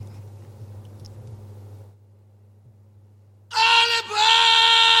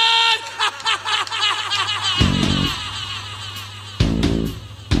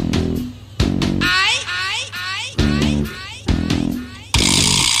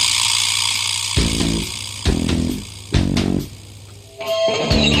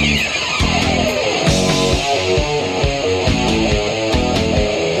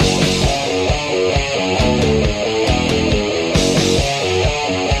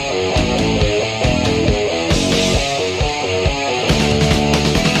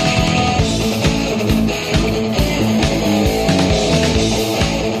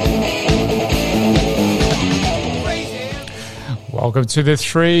Welcome to the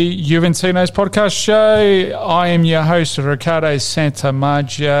Three Juventinos podcast show. I am your host, Ricardo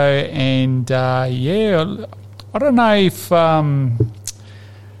Santamaggio, and I don't know if I've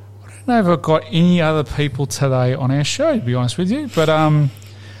got any other people today on our show, to be honest with you. But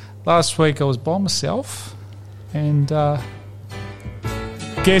last week I was by myself, and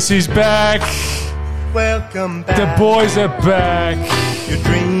guess who's back? Welcome back. The boys are back. Your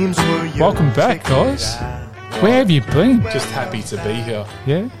dreams were your Welcome back, guys. Where have you been? Just happy to be here.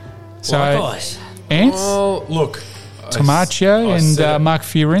 Yeah. So, Likewise. Ants, Well, look, Tomaccio, I and said Mark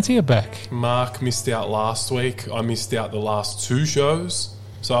Fiorenti are back. Mark missed out last week. I missed out the last two shows,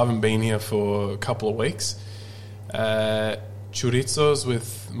 so I haven't been here for a couple of weeks. Chorizos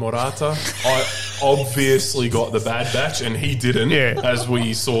with Morata. I obviously got the bad batch, and he didn't, Yeah. as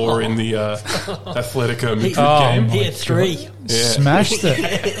we saw in the Atletico Madrid game. He had three, Smashed it.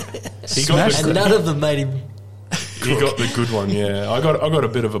 He got Smashed the, and none of them made him. he got the good one. Yeah, I got a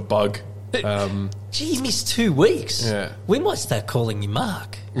bit of a bug. Gee, you missed 2 weeks. Yeah. We might start calling you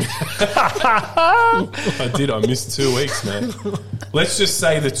Mark. I did. I missed 2 weeks, man. Let's just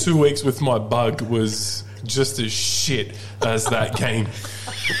say the 2 weeks with my bug was just as shit as that game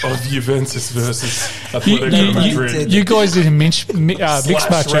of Juventus versus Atletico Madrid. You guys didn't mixed match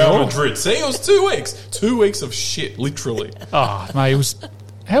Slash at Real all. Madrid. See, it was 2 weeks. 2 weeks of shit, literally. Oh, mate, it was.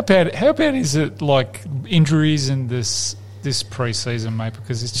 How bad is it? Like injuries in this pre-season, mate?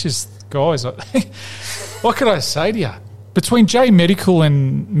 Because it's just guys. What could I say to you? Between J Medical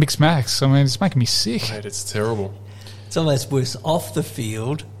and Mix Max, I mean, it's making me sick. Mate, it's terrible. It's almost worse off the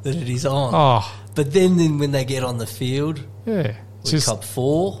field than it is on. Oh, But then when they get on the field, yeah. we cop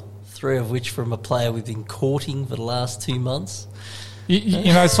 4, 3 of which from a player we've been courting for the last 2 months.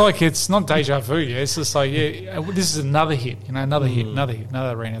 You know, it's like it's not deja vu. Yeah, it's just like this is another hit. You know, another hit,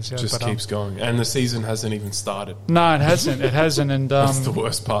 another arena. Just keeps going. And the season hasn't even started. No, it hasn't. It hasn't. And That's the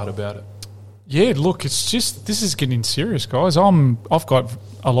worst part about it. yeah, look, it's just this is getting serious, guys. I've got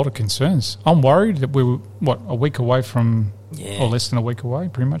a lot of concerns. I'm worried that we were a week away from, Yeah. or less than a week away,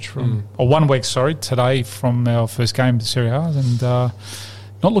 pretty much from, or 1 week, sorry, today from our first game of the Serie A, and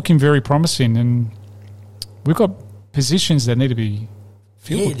not looking very promising. And we've got positions that need to be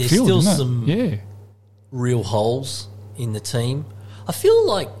filled. Yeah, there's still isn't it? some real holes in the team. I feel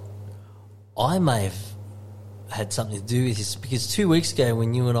like I may have had something to do with this because 2 weeks ago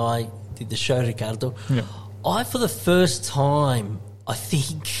when you and I did the show, Ricardo, Yeah. I, for the first time, I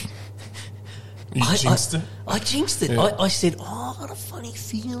think... You jinxed it? I jinxed it. Yeah. I said, I got a funny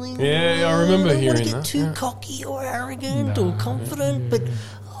feeling. Yeah, I remember I don't hearing want to get that, too yeah. cocky or arrogant or confident, but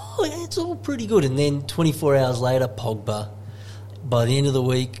it's all pretty good. And then 24 hours later, Pogba. By the end of the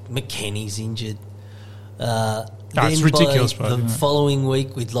week, McKennie's injured. it's ridiculous, by bro, the isn't it? following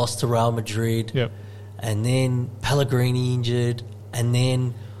week, we'd lost to Real Madrid. Yep. And then Pellegrini injured. And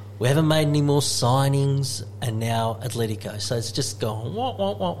then we haven't made any more signings. And now Atletico. So it's just gone. Wah,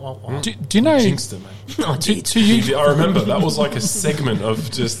 wah, wah, wah, wah. Do you know? Jinxed it, man. I did. I remember that was like a segment of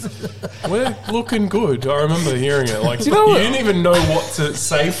just we're looking good. I remember hearing it. Like you, know what? didn't even know what to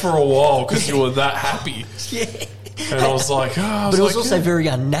say for a while because you were that happy. Yeah. And I was like, But it was also very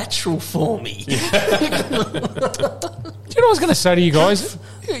unnatural for me. Do you know what I was going to say to you guys?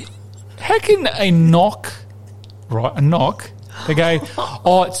 How can a knock, they go,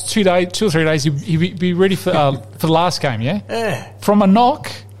 oh, it's 2 or 3 days, he'll be ready for the last game, yeah? Yeah. From a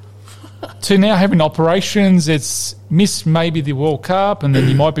knock to now having operations, it's missed maybe the World Cup, and then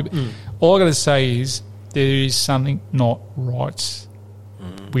you might be... All I got to say is there is something not right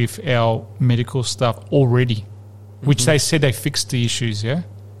with our medical stuff already, which they said they fixed the issues, yeah?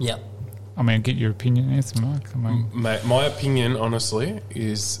 Yeah. I mean, get your opinion, Anthony, Mark. I mean... My opinion, honestly,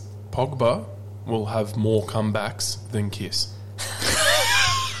 is Pogba will have more comebacks than Kiss.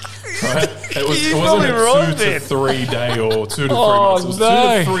 Right? It wasn't a 2 to 3 day or 2 to 3 months. It was 2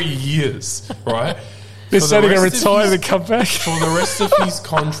 to 3 years, right? They're For the saying they're going to rest of retire his- and come back. For the rest of his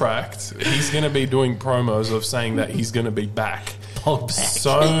contract, he's going to be doing promos of saying that he's going to be back. Pogba.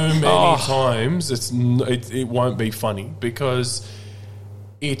 So many times, it won't be funny because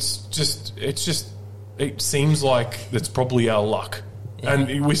it seems like it's probably our luck. Yeah.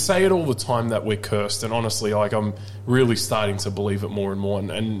 And we say it all the time that we're cursed, and honestly, like I'm really starting to believe it more and more.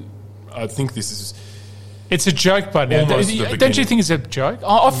 And I think this is It's a joke, but now. Almost the Don't you beginning. think it's a joke?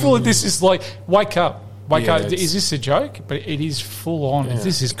 I feel like this is like, wake up. Yeah, Is this a joke? But it is full on. Yeah.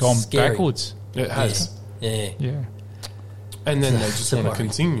 This has gone Scary. backwards. it has. Yeah. Yeah. And then they just It's a want to worry.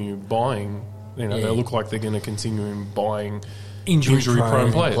 continue buying. You know, Yeah. they look like they're going to continue buying Injury-prone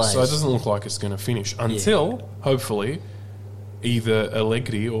injury-prone players. players. So it doesn't look like it's going to finish until, hopefully, either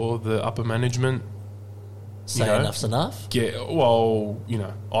Allegri or the upper management say know, enough's enough.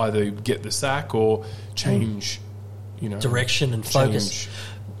 Either get the sack or change, Direction and focus. change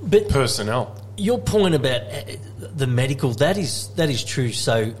But personnel. your point about the medical, that is true.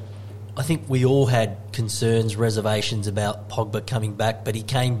 So I think we all had concerns, reservations about Pogba coming back, but he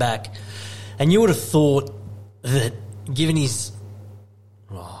came back. And you would have thought that given his,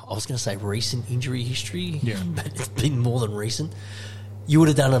 I was going to say recent injury history, but it's been more than recent, you would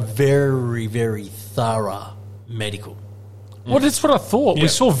have done a very, very thorough medical. Well, that's what I thought. Yeah. We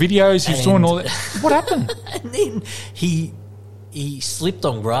saw videos. He was doing all that. What happened? And then he slipped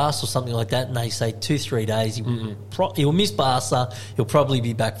on grass or something like that, and they say 2-3 days. He'll miss Barca. He'll probably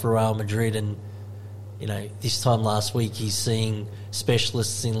be back for Real Madrid. And this time last week, he's seeing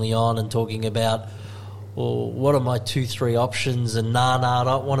specialists in Lyon and talking about, well, what are my 2-3 options? And I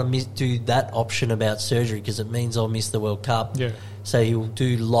don't want to do that option about surgery because it means I'll miss the World Cup. Yeah. So he'll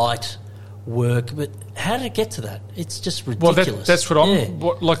do light work. But how did it get to that? It's just ridiculous. Well, that's what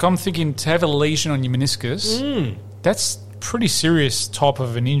I'm thinking. To have a lesion on your meniscus, that's pretty serious type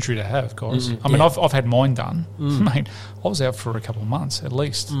of an injury to have, guys. I mean, I've had mine done. Mate, I was out for a couple of months at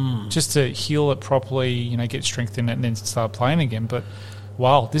least, just to heal it properly, get strength in it, and then start playing again. But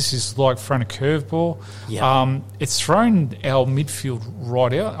wow, this is like throwing a curveball. Yeah. It's thrown our midfield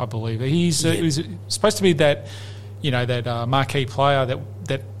right out, I believe. He was supposed to be that, that marquee player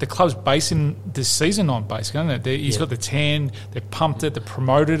that the club's basing this season on, basically, isn't it? He's got the tan, they pumped it, they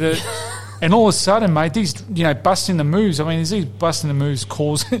promoted it. And all of a sudden, mate, these, busting the moves. I mean, these busting the moves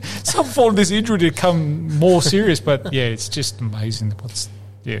cause some form of this injury to become more serious. But, it's just amazing what's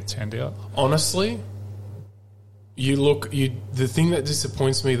turned out. Honestly, the thing that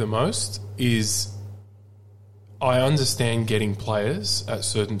disappoints me the most is I understand getting players at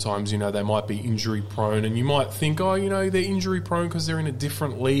certain times, they might be injury prone, and you might think, they're injury prone because they're in a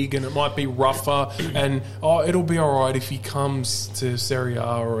different league and it might be rougher, and it'll be all right if he comes to Serie A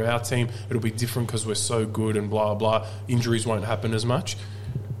or our team, it'll be different because we're so good and blah, blah, injuries won't happen as much.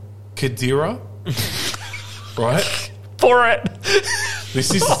 Khedira, right? For it.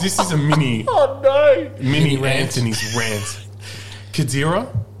 This is a mini Anthony's rant. Khedira,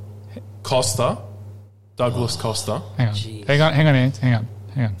 Costa, Douglas Costa. Hang on, Ant. Hang on.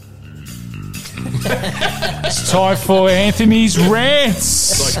 It's time for Anthony's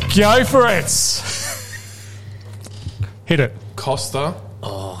rants. Go for it. Hit it. Costa.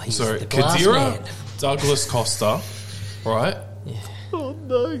 He's the glass Khedira, man. Douglas Costa, right? Yeah. Oh,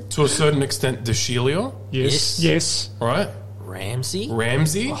 no. To a certain extent, De Chilio, Yes. right? Ramsey,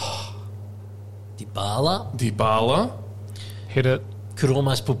 Dybala. Hit it. could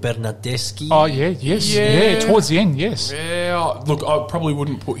almost put Bernardeschi. Oh, yeah, towards the end, yes. Yeah, look, I probably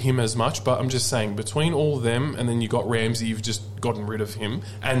wouldn't put him as much, but I'm just saying, between all of them, and then you got Ramsey, you've just gotten rid of him,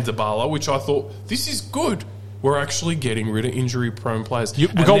 and Dybala, which I thought, this is good. We're actually getting rid of injury-prone players.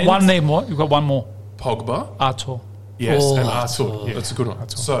 We've got one there more. You've got one more. Pogba. Artur. Yes, Oh, and Artur. Artur. Yeah. That's a good one.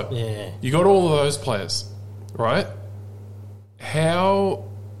 Artur. So, Yeah. you got all of those players, right? How...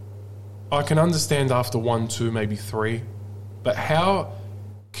 I can understand after 1, 2, maybe 3, but how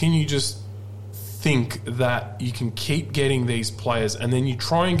can you just think that you can keep getting these players and then you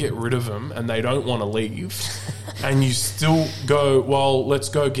try and get rid of them and they don't want to leave and you still go, well, let's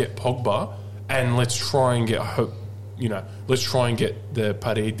go get Pogba and let's try and get let's try and get the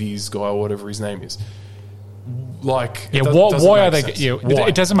Paredes guy or whatever his name is. Like, Yeah, doesn't why are make they? sense. Yeah, Why?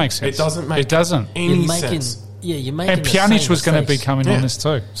 it doesn't make sense. It doesn't make It doesn't. any You're making, sense. yeah, you're making. And the Pjanic same was going to be mistakes. coming on this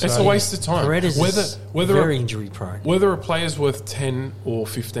too. It's So- a waste of time. Paredes is Whether very injury prone. whether a player's worth 10 or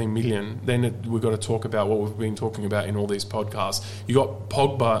 15 million, then we've got to talk about what we've been talking about in all these podcasts. You got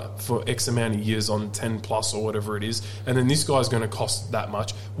Pogba for X amount of years on 10 plus or whatever it is, and then this guy's going to cost that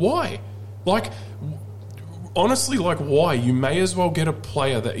much. Why? Honestly, why? You may as well get a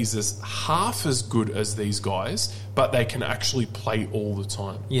player that is as half as good as these guys, but they can actually play all the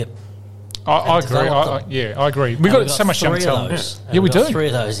time. Yep. I And agree. develop them. I agree. We've got so much young three of talent. those. Yeah, And we we've got do. 3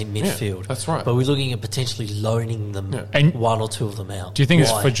 of those in midfield. that's right. But we're looking at potentially loaning them, And- 1 or 2 of them out. Do you think Why?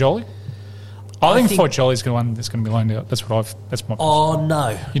 it's for Jolly? I think think- for Jolly's the one that's going to be loaned out. That's my. Oh, no.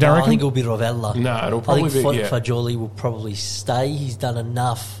 You don't No, reckon? I think it'll be Rovella. No, it'll I probably think be, yeah. Fagioli will probably stay. He's done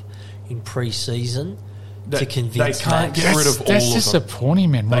enough in pre-season to convince they can't Max. get rid of all That's of them.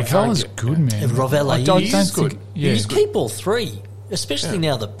 disappointing, man. They can't Ravella's get- good, man. And Rovella, I don't he is think- good. Yeah, He's You good. keep all 3, especially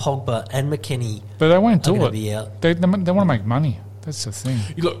now that Pogba and McKennie but they won't are do going to it. be out. They want to make money. That's the thing.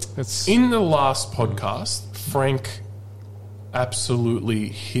 Look, That's- in the last podcast, Frank absolutely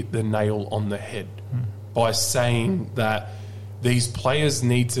hit the nail on the head by saying that these players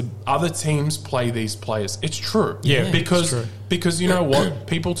need to. Other teams play these players. It's true. Yeah, because it's true. because you know what,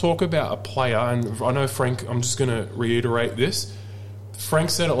 people talk about a player, and I know Frank. I'm just going to reiterate this. Frank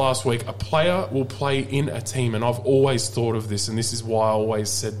said it last week. A player will play in a team, and I've always thought of this, and this is why I always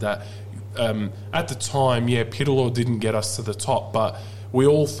said that. At the time, Pitalo didn't get us to the top, but we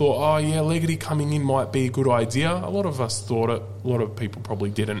all thought, Leggedy coming in might be a good idea. A lot of us thought it. A lot of people probably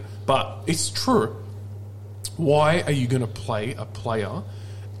didn't. But it's true. Why are you going to play a player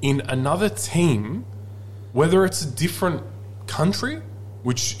in another team, whether it's a different country,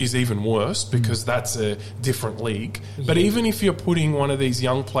 which is even worse because that's a different league, but even if you're putting one of these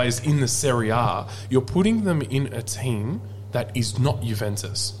young players in the Serie A, you're putting them in a team that is not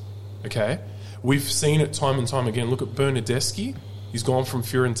Juventus. Okay? We've seen it time and time again. Look at Bernardeschi. He's gone from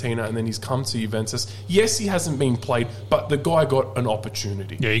Fiorentina and then he's come to Juventus. Yes, he hasn't been played, but the guy got an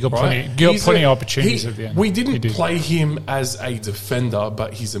opportunity. Yeah, he got plenty of opportunities at the end. We didn't play him as a defender,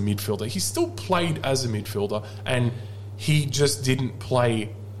 but he's a midfielder. He still played as a midfielder, and he just didn't play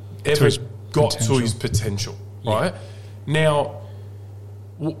ever to his potential, right? Now,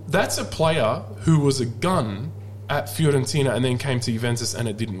 that's a player who was a gun at Fiorentina and then came to Juventus and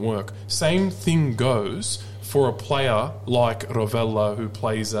it didn't work. Same thing goes for a player like Rovella who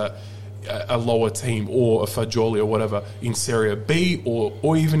plays at a lower team, or a Fagioli or whatever in Serie B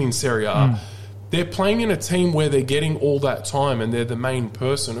or even in Serie A. They're playing in a team where they're getting all that time and they're the main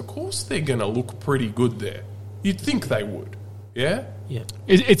person. Of course they're going to look pretty good there. You'd think they would. Yeah? Yeah.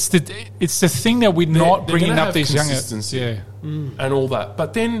 It's the thing that we're not They're bringing gonna up have these younger... consistency Yeah. and all that.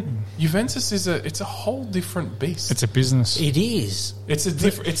 But then Juventus it's a whole different beast. It's a business. It is.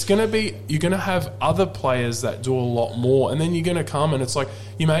 It's going to be, you're going to have other players that do a lot more, and then you're going to come and it's like,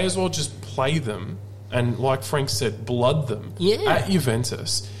 you may as well just play them and, like Frank said, blood them at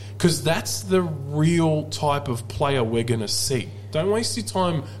Juventus, because that's the real type of player we're going to see. Don't waste your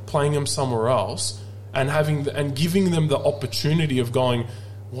time playing them somewhere else and giving them the opportunity of going,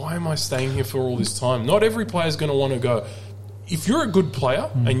 why am I staying here for all this time? Not every player is going to want to go. If you're a good player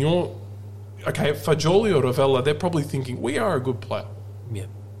and you're, Fagioli or Rovella, they're probably thinking, we are a good player. Yeah.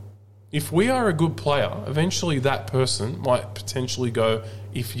 If we are a good player, eventually that person might potentially go,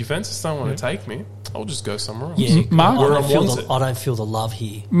 if Juventus don't want to take me, I'll just go somewhere else. Yeah. Mark, I don't feel the love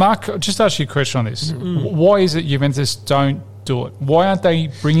here. Mark, I'll just ask you a question on this. Why is it Juventus don't do it? Why aren't they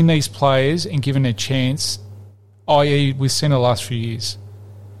bringing these players and giving a chance, i.e. we've seen the last few years?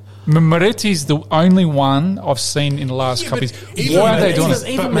 Moretti's the only one I've seen in the last couple of years. Why aren't they doing it?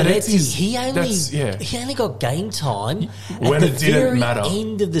 Even Moretti, he only got game time when at it the didn't very matter.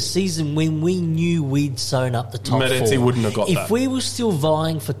 end of the season when we knew we'd sewn up the top Moretti four. wouldn't have got if that. we were still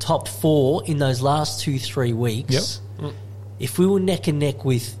vying for top four in those last 2-3 weeks, if we were neck and neck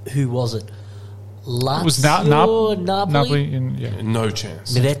with, who was it? It was Napoli? Napoli. No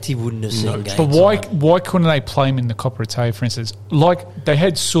chance. Moretti wouldn't have seen game But why time. couldn't they play him in the Coppa Italia, for instance? Like they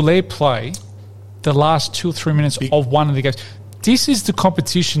had Soler play the last 2 or 3 minutes of one of the games. This is the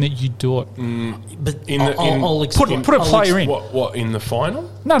competition that you do it. But I'll put a player in. What in the final?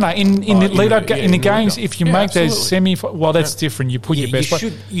 No, in the lead up in the games. lead-up. If you Yeah, make those absolutely. well, that's different. You put your best.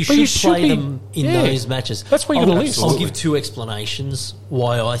 You But should play them in those matches. That's why you got a list. I'll give 2 explanations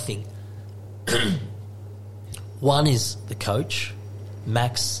why I think. One is the coach.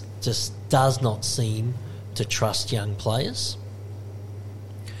 Max just does not seem to trust young players.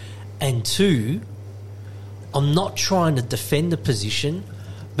 And 2, I'm not trying to defend the position,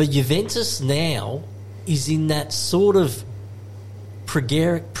 but Juventus now is in that sort of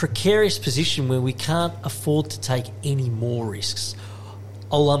precarious position where we can't afford to take any more risks.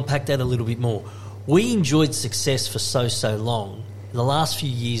 I'll unpack that a little bit more. We enjoyed success for so long. In the last few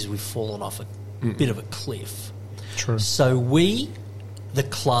years, we've fallen off a bit of a cliff. True. So we, the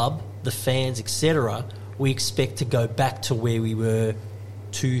club, the fans, etc., we expect to go back to where we were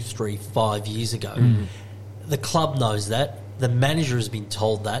 2, 3, 5 years ago. The club knows that. The manager has been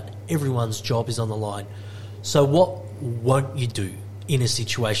told that. Everyone's job is on the line. So what won't you do in a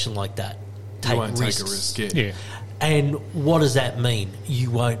situation like that? You won't risks. take a risk, Yeah. And what does that mean?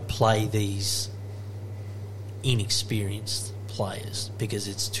 You won't play these inexperienced players because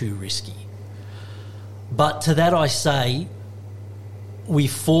it's too risky. But to that I say, we're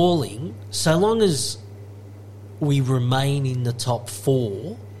falling. So long as we remain in the top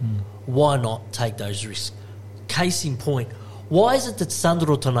 4, why not take those risks? Case in point, why is it that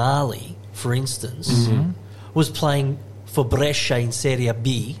Sandro Tonali, for instance, was playing for Brescia in Serie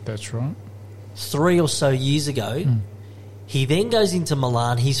B? That's right. 3 or so years ago. He then goes into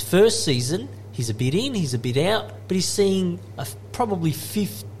Milan. His first season, he's a bit in, he's a bit out, but he's seeing probably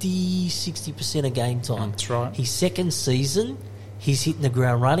 50, 60% of game time. That's right. His second season, he's hitting the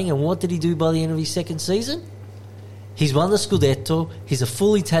ground running. And what did he do by the end of his second season? He's won the Scudetto. He's a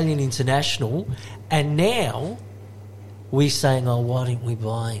full Italian international. And now we're saying, oh, why didn't we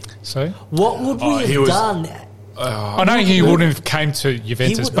buy him? So What would we have done? I know he wouldn't have came to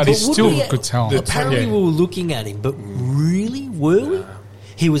Juventus, but he's would still we- a good talent. Apparently, Yeah. we were looking at him, but really, were we?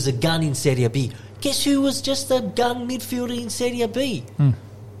 He was a gun in Serie B. Guess who was just a gun midfielder in Serie B?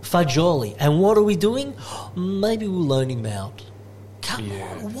 Fagioli. And what are we doing? Maybe we'll loan him out. Come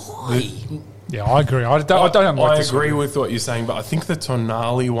on, why? Yeah, I agree. I don't like I this agree one. with what you're saying, but I think the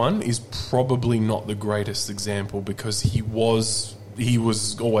Tonali one is probably not the greatest example because he was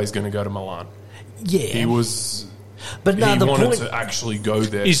always going to go to Milan. Yeah. He was. But no, he the wanted point, to actually go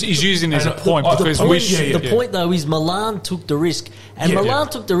there. He's using it as a And point because the we point- yeah, yeah. the point, though, is Milan took the risk. And Yeah, Milan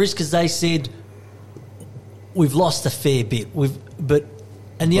yeah. took the risk because they said, we've lost a fair bit.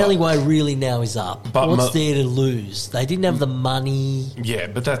 And the only way really now is up. But What's there to lose? They didn't have the money. Yeah,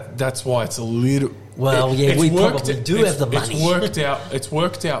 but that's why it's a little. Well, yeah, we probably do have the money. It's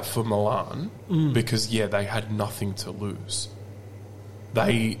worked out for Milan because they had nothing to lose.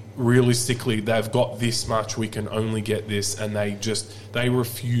 They realistically they've got this much. We can only get this, and they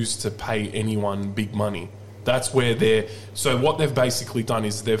refuse to pay anyone big money. That's where they're. So what they've basically done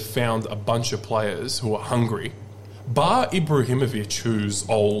is they've found a bunch of players who are hungry. Bar Ibrahimovic, who's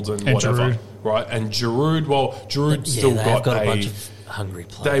old and whatever, Giroud. right? And Giroud, Giroud's still they've got a bunch of hungry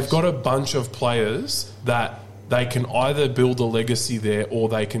players. They've got a bunch of players that they can either build a legacy there or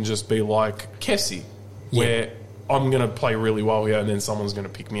they can just be like Kessie, where I'm going to play really well here and then someone's going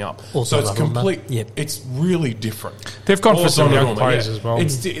to pick me up. Also so it's Donnarumma. complete. Yep. It's really different. They've gone for Also some young Donnarumma, players as well.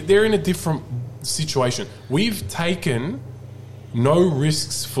 They're in a different situation. We've taken no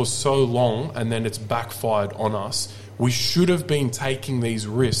risks for so long and then it's backfired on us. We should have been taking these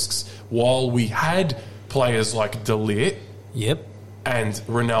risks while we had players like De Ligt Yep. and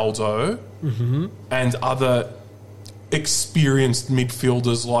Ronaldo and other experienced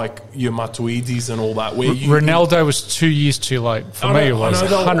midfielders like your Matuidis and all that. Where Ronaldo was 2 years too late. For me, it was I know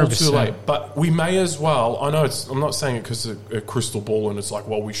they were all 100%. too late, but we may as well. I know I'm not saying it because of a crystal ball and it's like,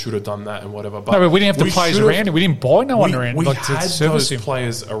 well, we should have done that and whatever. But No, but we didn't have the players should have- around it. We didn't buy no one around we to had service those him.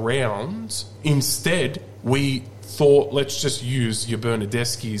 players around. Instead, we thought, let's just use your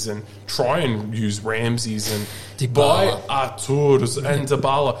Bernadeskis and try and use Ramses and Dybala. buy Arturs and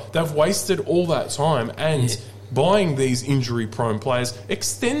Dybala. They've wasted all that time and buying these injury-prone players,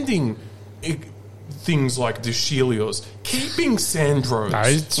 extending things like De Chilios, keeping Sandros No,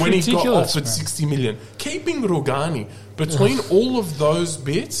 it's when he got ridiculous, offered man. 60 million, keeping Rugani. Between all of those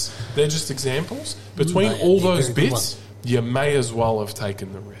bits, they're just examples. Between They- all they're those very good bits, you may as well have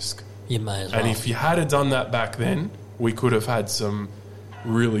taken the risk. You may as well. And if you had done that back then, we could have had some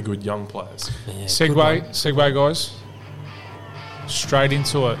really good young players. Yeah, good one. Segue, guys. Straight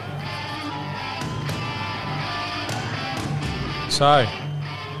into it. So,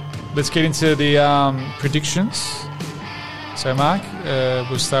 let's get into the predictions. So, Mark,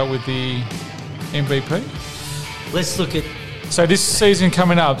 we'll start with the MVP. Let's look at So, this season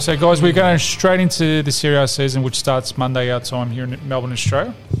coming up. So, guys, we're going straight into the Serie A season, which starts Monday our time here in Melbourne,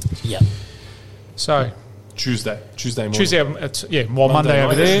 Australia. So, Tuesday morning. Tuesday, Monday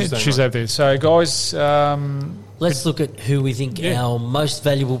over night, there, Tuesday Tuesday night. over there. So, guys, let's look at who we think our most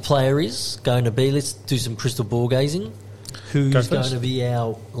valuable player is going to be. Let's do some crystal ball gazing. Who's Go going first. to be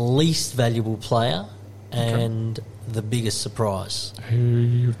our least valuable player and the biggest surprise?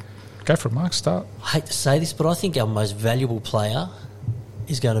 who go for it, Mark. Start. I hate to say this, but I think our most valuable player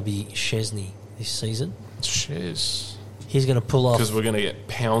is going to be Chesney this season. Cheers. He's going to pull off. Because we're going to get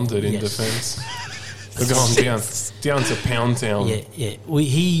pounded in Yes. defence. We're going down to Pound Town. Yeah.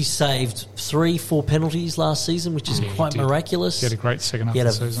 He saved 3-4 penalties last season, which is quite did. miraculous. He had a great second half He had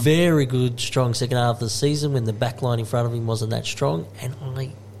of a the season. very good, strong second half of the season when the back line in front of him wasn't that strong. And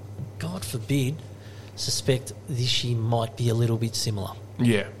I, God forbid, suspect this year might be a little bit similar.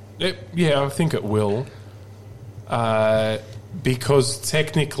 Yeah. I think it will. Because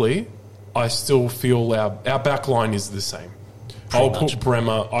technically, I still feel our back line is the same. I'll much. put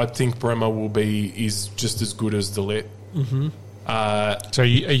Bremer. I think Bremer is just as good as De Ligt. So, are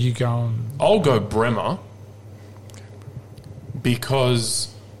you going? I'll go Bremer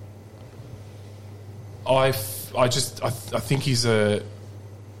because I think he's a.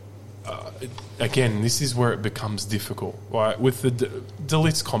 Again, this is where it becomes difficult, right? With the De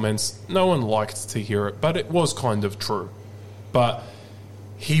Ligt's comments, no one liked to hear it, but it was kind of true. But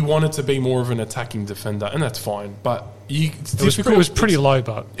he wanted to be more of an attacking defender, and that's fine. But It was pretty low,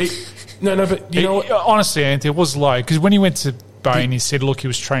 but no, but you know what? honestly, Ant, it was low because when he went to Bain, he said, look, he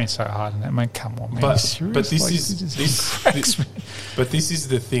was training so hard. And that, man, come on, man. But serious? but this Like, is he just cracks me. but this is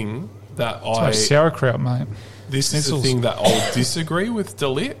the thing that It's like I sauerkraut, mate. this is the Snizzles. thing that I'll disagree with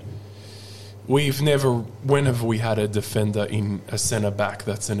Delit. When have we had a defender in a centre back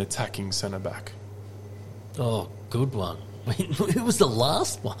that's an attacking centre back? Oh, good one. Who was the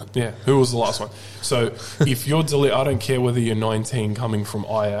last one? Yeah, who was the last one? So if you're Delit, I don't care whether you're 19 coming from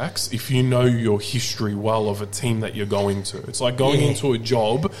Ajax, if you know your history well of a team that you're going to. It's like going into a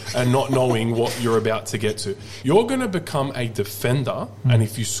job and not knowing what you're about to get to. You're going to become a defender, and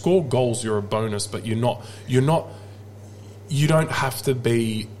if you score goals, you're a bonus, but you don't have to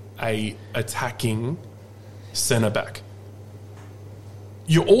be a attacking centre back.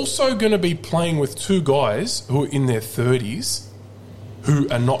 You're also going to be playing with two guys who are in their 30s who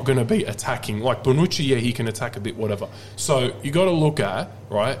are not going to be attacking. Like Bonucci, yeah, he can attack a bit, whatever. So you got to look at,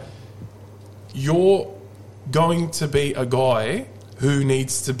 right, you're going to be a guy who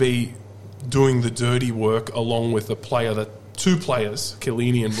needs to be doing the dirty work along with two players,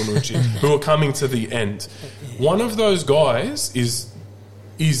 Chiellini and Bonucci, who are coming to the end. One of those guys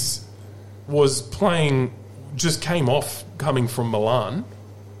just came off coming from Milan.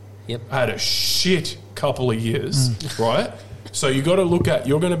 Yep. Had a shit couple of years, right? So you got to look at,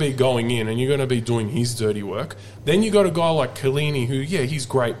 you're going to be going in and you're going to be doing his dirty work. Then you got a guy like Chiellini who, yeah, he's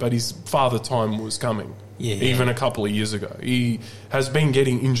great, but his father time was coming. Yeah. Even a couple of years ago. He has been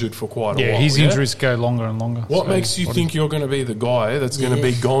getting injured for quite a while. Yeah, his injuries go longer and longer. What makes you think you're going to be the guy that's going to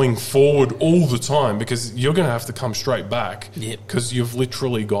be going forward all the time? Because you're going to have to come straight back. Yep. Because you've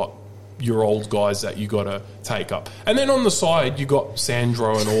literally got your old guys that you got to take up. And then on the side, you got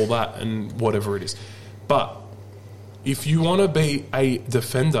Sandro and all that and whatever it is. But if you want to be a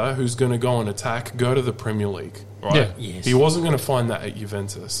defender who's going to go and attack, go to the Premier League, right? Yeah. Yes. He wasn't going to find that at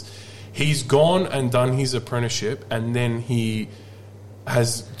Juventus. He's gone and done his apprenticeship, and then he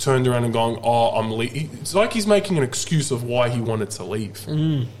has turned around and gone, I'm leaving. It's like he's making an excuse of why he wanted to leave.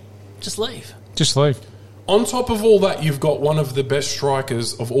 Just leave. Just leave. On top of all that, you've got one of the best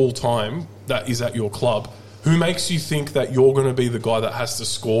strikers of all time that is at your club. Who makes you think that you're going to be the guy that has to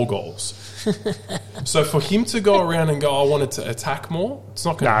score goals? So for him to go around and go, I wanted to attack more, it's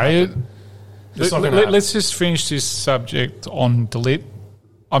not going to happen. It's not going to happen. Let's just finish this subject on Delit.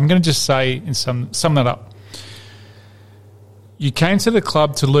 I'm going to just say, and sum that up. You came to the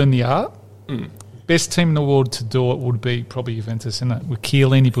club to learn the art. Best team in the world to do it would be probably Juventus, isn't it? With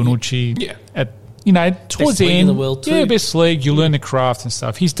Chiellini, Bonucci. Yeah. Towards Best the league end. in the world too. Yeah, best league. You learn the craft and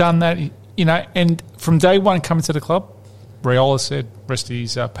stuff. He's done that, and from day one coming to the club, Raiola said, rest of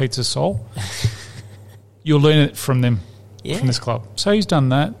his pizza soul, you'll learn it from them, from this club. So he's done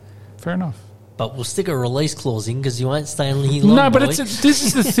that. Fair enough. But we'll stick a release clause in because you won't stay in here long. No, but boy. this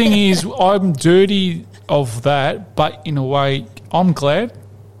is the thing is, I'm dirty of that, but in a way, I'm glad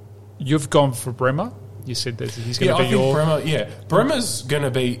you've gone for Bremer. You said that he's going to be your... Bremer's going to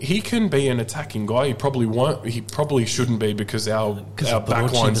be... He can be an attacking guy. He probably won't. He probably shouldn't be because our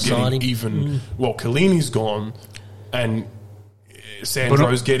backline's getting even... Well, Chiellini's gone and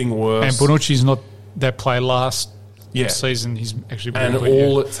Sandro's getting worse. And Bonucci's not that player last season. He's actually been... And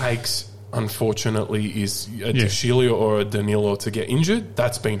all it takes... Unfortunately, is a De Sciglio or a Danilo to get injured.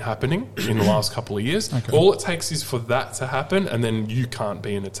 That's been happening in the last couple of years. Okay. All it takes is for that to happen, and then you can't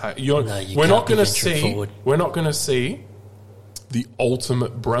be an attack. We're not going to see the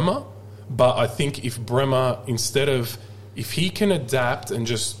ultimate Bremer, but I think if Bremer, if he can adapt and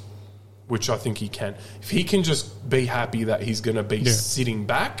just, which I think he can, if he can just be happy that he's going to be sitting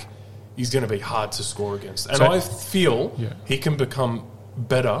back, he's going to be hard to score against. And I feel he can become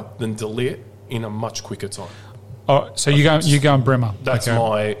better than Delit in a much quicker time. Oh, so you going Bremer? That's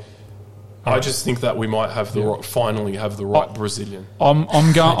my. I just think that we might have finally have the right Brazilian.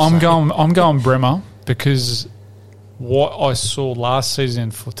 I'm going Bremer because what I saw last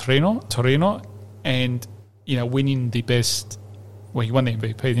season for Torino, and winning the best. Well, he won the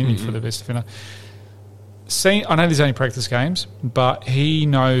MVP, didn't he, for the best defender? I know there's only practice games, but he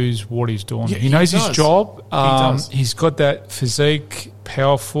knows what he's doing. Yeah, he knows his job. He does. He's got that physique,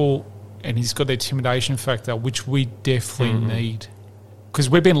 powerful, and he's got the intimidation factor, which we definitely need. Because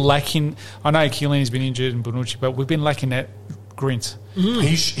we've been lacking... I know Chiellini's been injured and Bonucci, but we've been lacking that grit.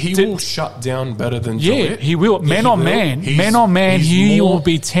 He will shut down better than Delit. Yeah, he will. Man on man, he will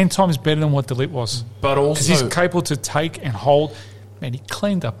be 10 times better than what Delit was. But also... Because he's capable to take and hold... Man, he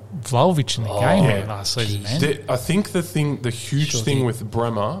cleaned up Vlahovic in the game last season, man. I think the huge thing with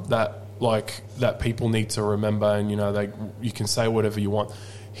Bremer that people need to remember, and you can say whatever you want.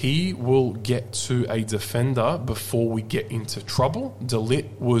 He will get to a defender before we get into trouble.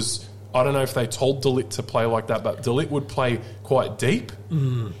 Delit was I don't know if they told De Ligt to play like that, but De Ligt would play quite deep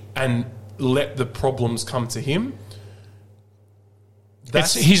and let the problems come to him.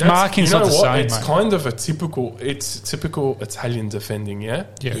 His marking's not the same, It's mate. kind of typical Italian defending, yeah?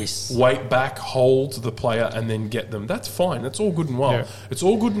 Yeah. Yes. Wait back, hold the player, and then get them. That's fine. That's all good and well. Yeah. It's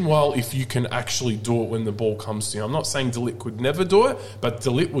all good and well if you can actually do it when the ball comes to you. I'm not saying De Ligt could never do it, but De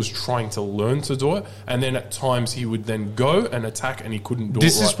Ligt was trying to learn to do it, and then at times he would then go and attack, and he couldn't do it.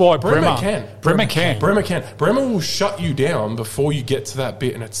 This is right. why Bremer can. Bremer can. Bremer can. Bremer will shut you down before you get to that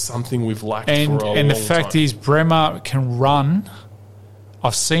bit, and it's something we've lacked for a long time. And the fact is, Bremer can run.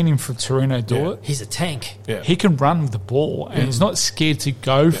 I've seen him from Torino do Yeah. it. He's a tank. Yeah. He can run with the ball, and he's not scared to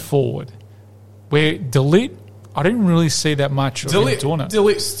go forward. Where De Ligt, I didn't really see that much of him doing it. De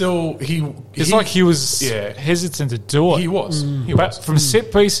Ligt still It's like he was Yeah. hesitant to do it. He was. He But was. from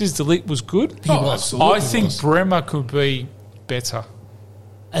set pieces, De Ligt was good. absolutely I think was. Bremer could be better.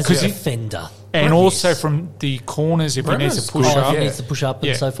 As 'Cause a he- defender. And Right. also Yes. from the corners if he needs Bremer's to push good. up. He Yeah. needs to push up Yeah.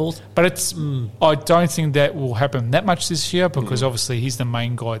 and so forth. But it's I don't think that will happen that much this year because obviously he's the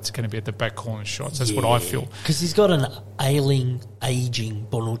main guy that's going to be at the back corner shots. That's what I feel. Because he's got an aging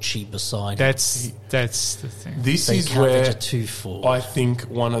Bonucci beside him. That's the thing. This They is can't venture where too far. I think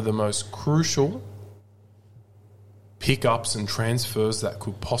one of the most crucial pickups and transfers that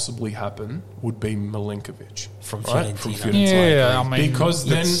could possibly happen would be Milenkovic From right? Fiorentina. Yeah, I mean, because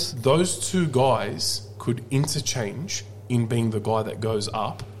then it's- those two guys could interchange in being the guy that goes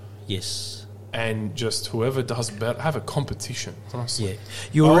up Yes. and just whoever does better have a competition. Honestly. Yeah.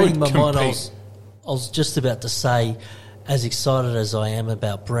 You were I reading my would mind. compete. I was just about to say, as excited as I am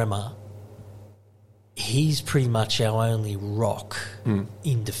about Bremer, he's pretty much our only rock in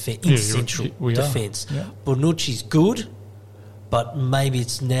Yeah, central we are. defence. Yeah. Bonucci's good, but maybe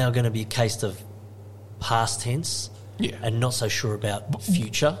it's now going to be a case of past tense Yeah. and not so sure about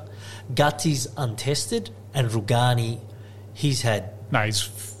future. Gutti's untested, and Rugani, he's had No, he's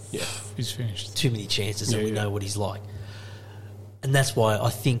finished. too many chances and we Yeah. know what he's like. And that's why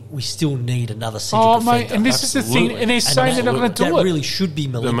I think we still need another central Oh, defender. mate, and this is the thing, and they're And saying they're not going to that do it. really should be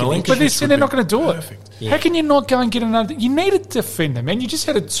Milenkovic. Milenkovic But they're saying they're not going to do it. Perfect. How can you not go and get another? You need a defender, man. You just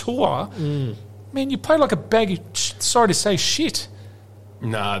had a tour. Man, you played like a bag of, sorry to say, shit.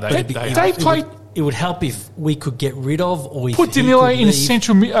 Nah, They they played, It would help if we could get rid of or if put he Danilo could in a leave.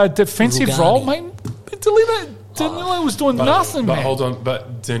 central defensive Rugani. role, mate. But Danilo was doing nothing, but man. hold on,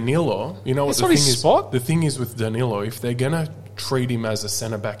 but Danilo, you know what That's the not thing his is? spot. The thing is with Danilo, if they're gonna treat him as a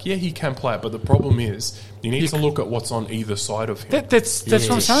centre back, yeah, he can play it. But the problem is, you need to look at what's on either side of him. That's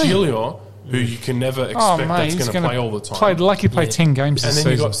what I'm saying. Chilio, who you can never expect Oh, mate, that's he's going to play all the time. Played lucky play 10 games and this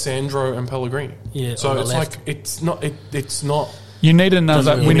then you season. got Sandro and Pellegrini. Yeah, so on the it's left. like it's not. You need another.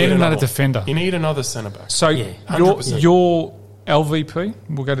 Doesn't We really need another one. defender. You need another centre back. So Yeah, your 100%. LVP,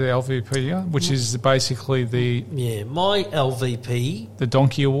 we'll go to the LVP here, which is basically the My LVP,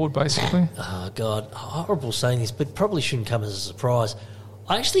 Donkey Award, basically. oh God, horrible saying this, but probably shouldn't come as a surprise.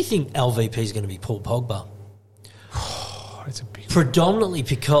 I actually think LVP is going to be Paul Pogba. Oh, it's a big. Predominantly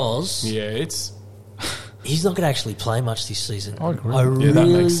because Yeah, it's he's not going to actually play much this season. I agree. I Yeah, that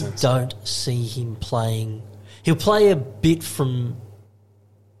really makes sense. don't see him playing. He'll play a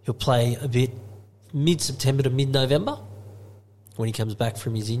bit mid-September to mid-November when he comes back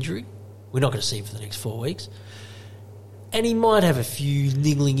from his injury. We're not going to see him for the next 4 weeks. And he might have a few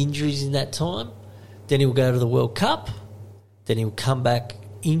niggling injuries in that time. Then he'll go to the World Cup. Then he'll come back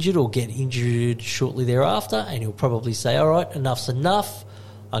injured or get injured shortly thereafter. And he'll probably say, all right, enough's enough.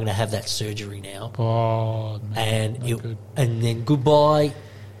 I'm going to have that surgery now. Oh, man, And then goodbye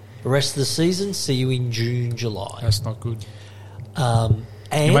the rest of the season. See you in June, July. that's not good. And,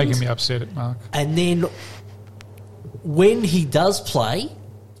 You're making me upset, Mark. and then when he does play,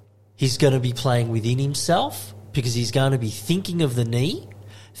 he's going to be playing within himself because he's going to be thinking of the knee,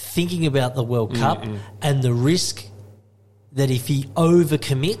 thinking about the World Cup and the risk that if he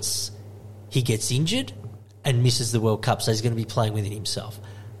overcommits, he gets injured and misses the World Cup. So he's going to be playing within himself.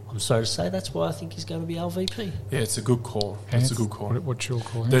 I'm sorry to say, that's why I think he's going to be LVP. yeah, it's a good call. It's a good call. What's your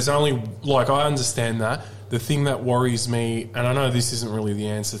call? There's only, like, I understand that. The thing that worries me, and I know this isn't really the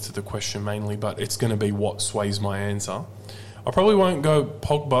answer to the question mainly, but it's going to be what sways my answer. I probably won't go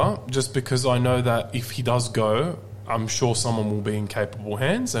Pogba just because I know that if he does go, I'm sure someone will be in capable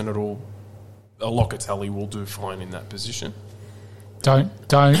hands and Locatelli will do fine in that position. Don't.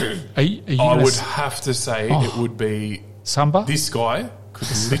 Are you I gonna would have to say it would be Samba? this guy could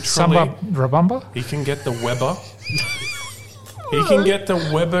literally... Samba Rabamba? He can get the Weber. He can get the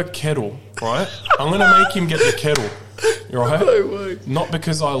Weber kettle, right? I'm going to make him get the kettle, right? Not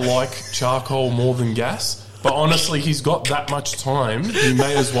because I like charcoal more than gas, But honestly, he's got that much time. He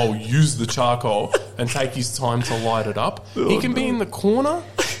may as well use the charcoal and take his time to light it up. He can be in the corner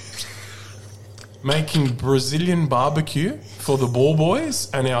making Brazilian barbecue for the ball boys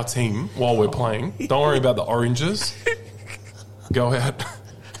and our team while we're playing. Don't worry about the oranges. Go out.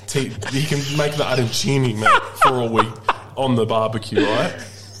 He can make the arancini, mate, for a week on the barbecue, right?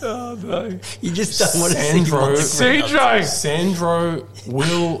 Oh, no. You just don't want to see him on the ground. Sandro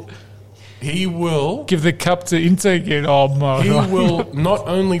will... He will... Give the cup to Inter again. Oh, my He God. will... Not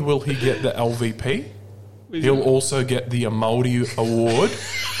only will he get the LVP, he'll also get the Amaldi Award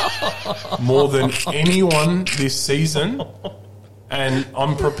more than anyone this season. And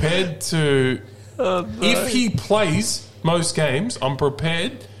I'm prepared to... If he plays most games, I'm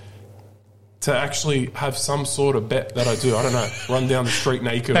prepared to actually have some sort of bet that I do. I don't know. Run down the street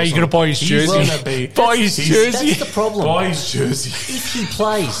naked. No, you're going to buy his jersey. He's gonna be, Buy his jersey. That's the problem. Buy his jersey. If he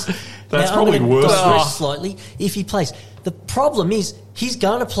plays, That's now, probably I'm gonna worse. digress slightly. If he plays, the problem is he's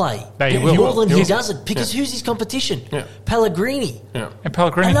going to play No, he will. more than He he will. doesn't because who's his competition? Yeah. Pellegrini. Yeah. And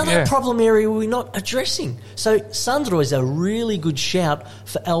Pellegrini, Another yeah. problem area we're not addressing. So Sandro is a really good shout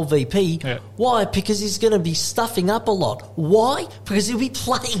for LVP. Yeah. Why? Because he's going to be stuffing up a lot. Why? Because he'll be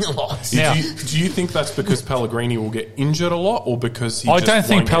playing a lot. Now- Do you think that's because Pellegrini will get injured a lot, or because he I just don't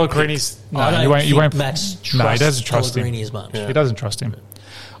think won't get Pellegrini's... picked? No, I don't you won't. You think won't. Max No, he trusts doesn't trust him. Pellegrini as much. He doesn't trust him.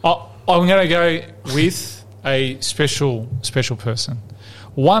 I'm going to go with a special person.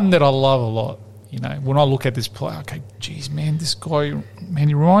 One that I love a lot. You know, when I look at this player, okay, geez, man, this guy, man,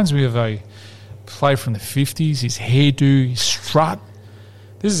 he reminds me of a player from the 50s, his hairdo, his strut.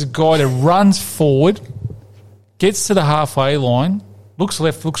 This is a guy that runs forward, gets to the halfway line, looks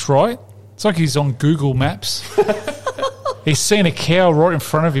left, looks right. It's like he's on Google Maps. He's seen a cow right in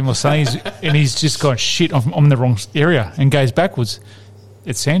front of him or something, and he's just gone, shit, I'm in the wrong area, and goes backwards.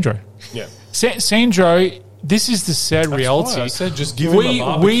 It's Sandro. Yeah. Sandro, this is the sad That's reality. why I said just give him a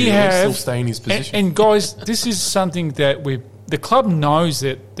barbecue and he'll still stay in his position. And guys, this is something that the club knows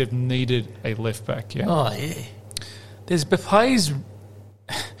that they've needed a left back. Yeah, Oh, yeah. there's players.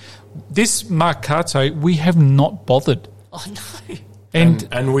 This Mercato, we have not bothered, I know.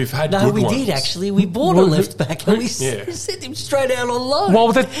 And we've had No, good we ones. did actually. We bought a Well, left back and we Yeah. sent him straight out on loan.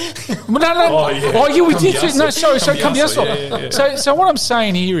 well, no. Oh, yeah. Oh, yeah, we did. Cambiasso. No, sorry, Cambiasso, Cambiasso. yeah. So what I'm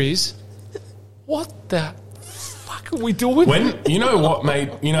saying here is, what the fuck are we doing? When you know what, mate?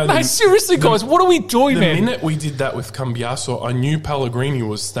 You know, Mate, seriously, guys, what are we doing, the man? minute we did that with Cambiasso, I knew Pellegrini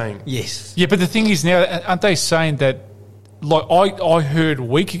was staying. Yes. Yeah, but the thing is now, aren't they saying that? Like I heard a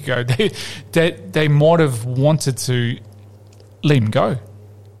week ago that they might have wanted to let him go,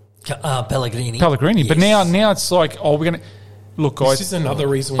 Pellegrini. Pellegrini. But Yes. now it's like, oh, we're gonna look, guys. This is another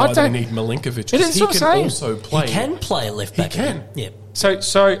reason I why they don't- need Milinkovic, It because is he what I'm can saying. also play. He can play a left He back. can. Yeah.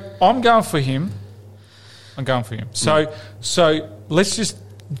 So I'm going for him. I'm going for him. So let's just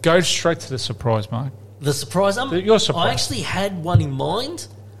go straight to the surprise, Mark. The surprise. Your surprise. I actually had one in mind.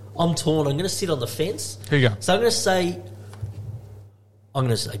 I'm torn. I'm going to sit on the fence. Here you go. So I'm going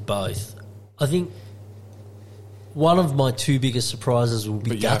to say both. I think one of my two biggest surprises will be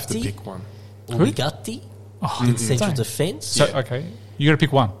But you have to Gatti. pick one. Will Who? be Gatti Oh, in central don't. defence. So okay, you got to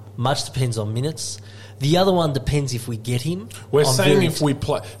pick one. Much depends on minutes. The other one depends if we get him. We're I'm saying very if we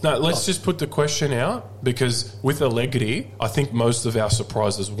play. No, let's just put the question out, because with Allegri, I think most of our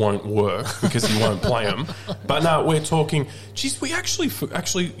surprises won't work because he won't play them. But no, we're talking. Geez, we actually,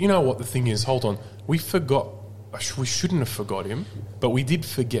 you know what the thing is? Hold on, we forgot. We shouldn't have forgot him, but we did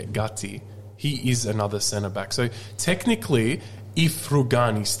forget Gatti. He is another centre back. So technically, if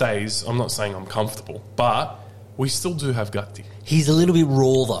Rugani stays, I'm not saying I'm comfortable, but we still do have Gatti. He's a little bit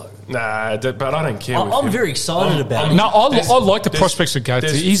raw though. Nah, but I don't care. with I'm him. very excited about him. No, I There's- like the there's- prospects of Gatti.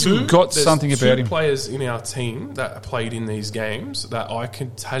 there's He's got there's something about him. Two players in our team that played in these games that I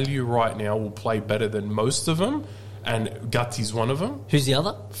can tell you right now will play better than most of them, and Gatti's one of them. Who's the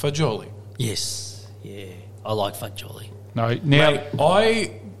other? Fagioli. Yes. Yeah. I like Fagioli. No, now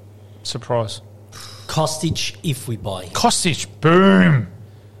Mate, surprise. Kostic if we buy him. Kostic, boom,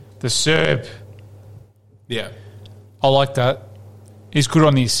 the Serb. yeah. I like that. He's good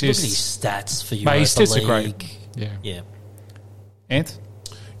on the Look at his assists. stats for Mate, his Europa stats are League. great. Yeah. Yeah. Anth?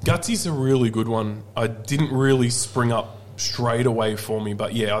 Gatti's a really good one. I didn't really spring up straight away for me,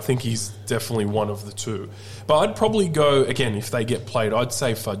 but yeah, I think he's definitely one of the two. But I'd probably go, again, if they get played, I'd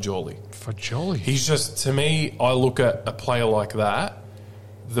say Fagioli. For Jolly. He's just, to me, I look at a player like that,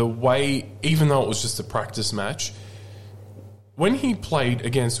 the way, even though it was just a practice match, when he played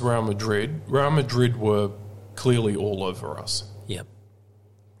against Real Madrid were clearly all over us. Yep.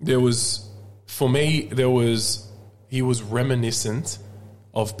 He was reminiscent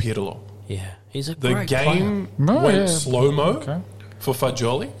of Pirlo. Yeah, he's a The great game No, went yeah. slow-mo Okay. for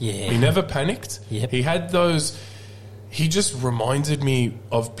Fagioli. Yeah. He never panicked. Yep. He had those... He just reminded me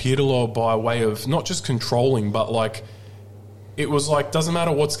of Pirlo by way of not just controlling, but like... It was like, doesn't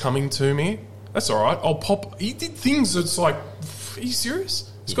matter what's coming to me. That's all right. I'll pop... He did things that's like... Are you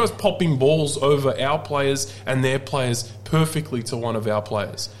serious? This guy's popping balls over our players and their players perfectly to one of our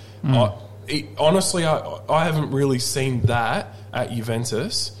players. Honestly, I haven't really seen that at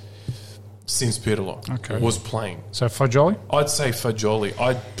Juventus since Pirlo was playing. So Fagioli? I'd say Fagioli.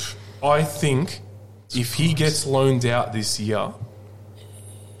 I think if he gets loaned out this year,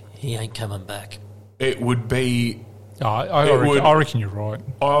 He ain't coming back. it would be... Oh, would- I reckon you're right.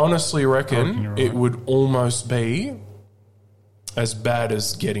 I honestly reckon reckon you're it right. would almost be as bad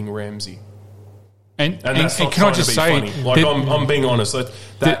as getting Ramsey. And That's not can I trying just to be say, funny. Like, I'm being honest.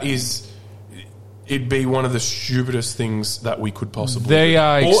 That is... It'd be one of the stupidest things that we could possibly they do.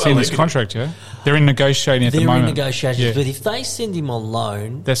 are Or extending his Allegri. contract, yeah? They're in negotiating at They're the in moment. negotiations, Yeah. but if they send him on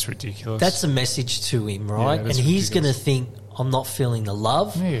loan, That's ridiculous. that's a message to him, right? Yeah, and that's he's going to ridiculous. think, I'm not feeling the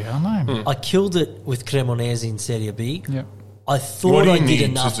love. Yeah, I know. I killed it with Cremonese in Serie B. Yeah. I What thought do you I did need to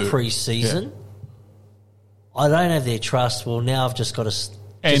enough do? pre-season. I don't have their trust. Well, now I've just got to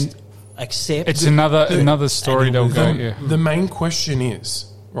And accept. it's another story and they'll move go, on. yeah. The main question is,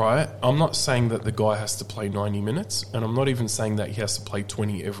 right, I'm not saying that the guy has to play 90 minutes, and I'm not even saying that he has to play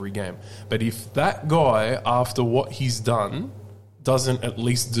 20 every game. But if that guy, after what he's done, doesn't at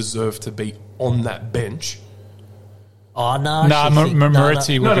least deserve to be on that bench... Oh, no. Nah,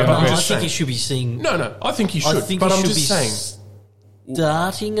 Moretti will No, be no, on I'm the I just bench. think he should be seeing. No, I think he should. I think but he I'm should just be saying...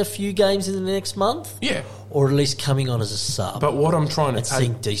 starting a few games in the next month, Yeah, or at least coming on as a sub but what I'm trying to and take...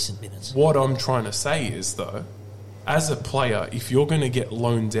 seeing decent minutes. What I'm trying to say is, though, as a player, if you're going to get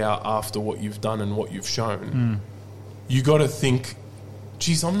loaned out after what you've done and what you've shown, you got to think,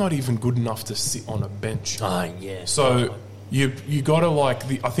 geez, I'm not even good enough to sit on a bench. Oh yeah. So you got to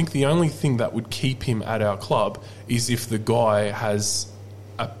I think the only thing that would keep him at our club is if the guy has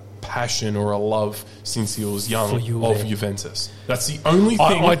a passion or a love since he was young For Juve. of Juventus. That's the only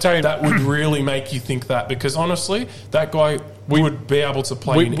thing I don't- that would really make you think that, because honestly, that guy would be able to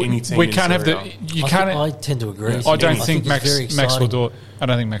play in any team. we in can't have Serie the... A. You I, can't... I tend to agree. Yeah. I don't I think it's very Max will exciting. do it. I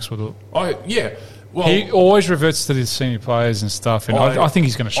don't think Max will do it. Yeah. Well, He always reverts to the senior players and stuff, and I think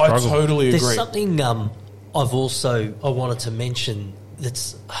he's going to struggle. I totally There's agree. something I wanted to mention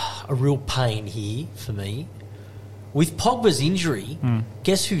that's a real pain here for me. With Pogba's injury,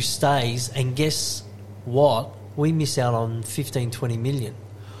 guess who stays, and guess what? We miss out on 15, 20 million.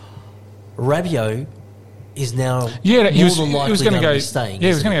 Rabiot is now Yeah, he more was than going likely to going to go. be staying. Yeah, he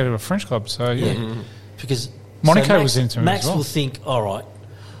was isn't going to go to a French club. So yeah, Yeah. Because Monaco Max, was into him Max as well. will think, all right,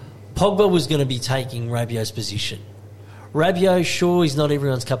 Pogba was going to be taking Rabiot's position. Rabiot, sure, he's not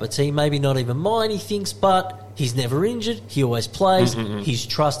everyone's cup of tea, maybe not even mine, he thinks, but he's never injured. He always plays. He's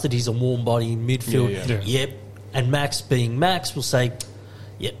trusted. He's a warm body in midfield. Yeah, yeah. Yep. And Max, being Max, will say,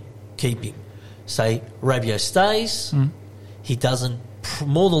 yep, keep him. Say Rabiot stays. He doesn't,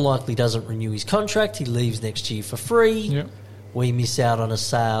 more than likely doesn't renew his contract. He leaves next year for free. Yep. We miss out on a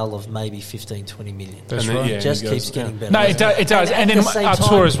sale of maybe 15, 20 million. That's And then, right. yeah, It just he goes- keeps getting yeah. better. No, it does. And at then the same Artur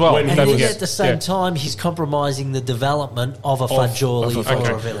time- as well. when And don't then forget. at the same Yeah. time, he's compromising the development of a Fagioli of or a- a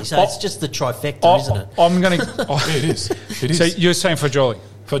okay. Ravelli. So it's just the trifecta, isn't it? I'm going to... Yeah, it is. It is. So you're saying Fagioli?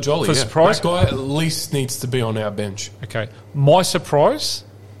 Fagioli, for yeah. surprise? That guy at least needs to be on our bench. Okay. My surprise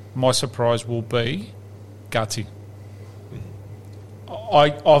will be Gatti.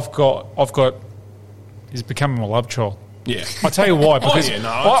 I've got. He's becoming my love child. Yeah. I'll tell you why. Because yeah, no,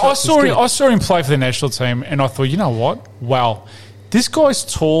 I it's saw him play for the national team, and I thought, you know what? Wow, this guy's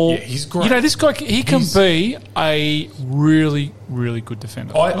tall. Yeah, he's great. You know, this guy he can He's- be a really, really good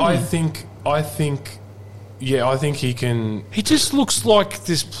defender. I think he can. He just looks like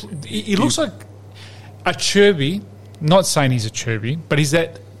this. He looks like a Chirby. Not saying he's a Chirby, but he's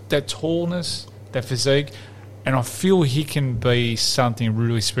that tallness, that physique, and I feel he can be something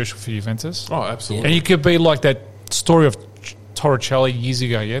really special for Juventus. Oh, absolutely. And he could be like that story of Torricelli years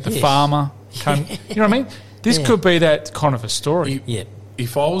ago, yeah, the Yes. farmer. You know what I mean? This Yeah. could be that kind of a story. Yeah.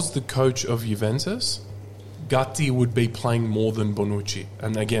 If I was the coach of Juventus, Gatti would be playing more than Bonucci.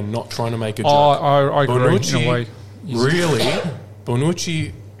 And again, not trying to make a joke. I agree Bonucci, in a way. really,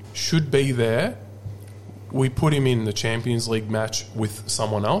 Bonucci should be there. We put him in the Champions League match with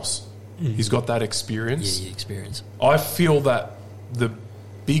someone else. He's got that experience. Yeah, experience. I feel that the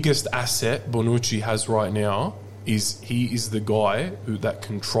biggest asset Bonucci has right now is he is the guy that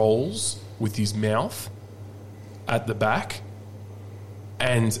controls with his mouth at the back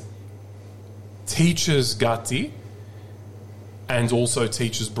and teaches Gatti and also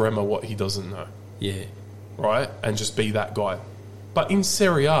teaches Bremer what he doesn't know, Yeah. right? And just be that guy. But in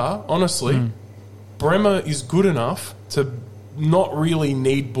Serie A, honestly, Bremer is good enough to not really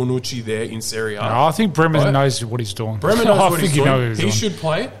need Bonucci there in Serie A. No, I think Bremer Right. knows what he's doing. Bremer knows I what think he's he knows doing. what He he's doing. should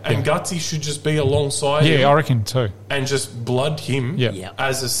play, and Gatti should just be alongside him Yeah, I reckon too. and just blood him Yeah. Yeah.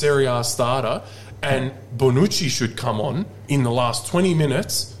 as a Serie A starter. And Bonucci should come on in the last 20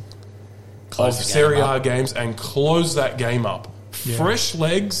 minutes Close of the game Serie A up. games and close that game up. Yeah. Fresh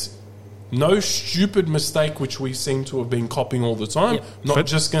legs, no stupid mistake, which we seem to have been copying all the time. Yep. Not But-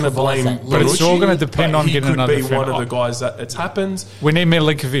 just going to Provides blame that Bonucci. But it's all gonna depend but on he getting could another be one defender. of the guys that it happens. We need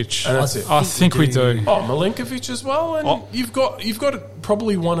Milinkovic. And that's it. I think we do. Oh, Milinkovic as well, and Oh. you've got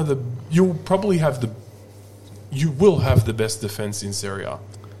probably one of the. You'll probably have the. You will have the best defense in Serie A.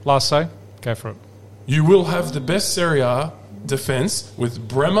 Last say, go for it. You will have the best Serie A defense with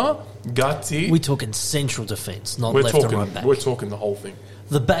Bremer, Gatti. We're talking central defence, not We're left talking. and right back. We're talking the whole thing.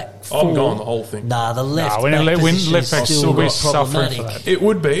 The back four. I'm going the whole thing. Nah, the left Nah, when back left position is back's still still we're suffering problematic. for that. It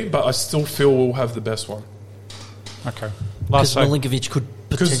would be, but I still feel we'll have the best one. Okay. Because Last say. Milinkovic could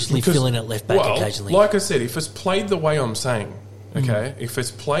potentially fill in at left back well, occasionally. Like I said, if it's played the way I'm saying, Mm. okay, if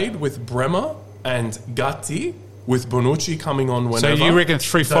it's played with Bremer and Gatti, with Bonucci coming on whenever. you reckon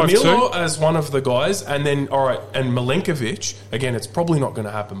 3-5-2? Danilo as one of the guys, and then, all right, and Milinkovic, again, it's probably not going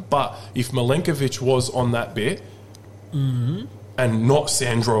to happen, but if Milinkovic was on that bit, and not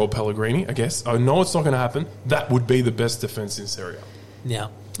Sandro or Pellegrini, I guess, I know it's not going to happen, that would be the best defence in Serie A. yeah.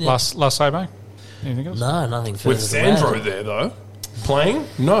 Last say, mate. Anything else? No, nothing further With to Sandro add. there, though, playing,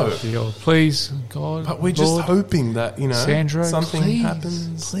 no. Deal. Please, God. But we're just Lord, hoping that, Sandro, something please,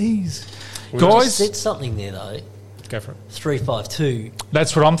 happens. Please. We're Guys, Said something there though. go for it. 3-5-2.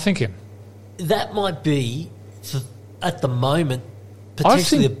 That's what I'm thinking. That might be, at the moment,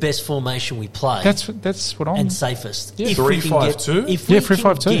 potentially think- the best formation we play That's what I'm. and safest. Yeah. If we can 3-5-2? get- If Yeah, we can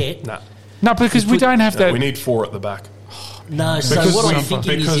 3-5-2. get Nah. No, because we don't have that. We need 4 at the back. No, so Because what I'm we-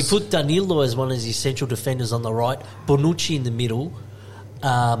 thinking is you because- put Danilo as one of his central defenders on the right, Bonucci in the middle,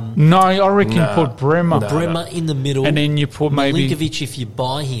 No, I reckon Nah. put Bremer. Nah. Bremer in the middle, And then you put maybe- Milinkovic if you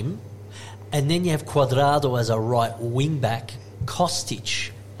buy him, and then you have Cuadrado as a right wing back,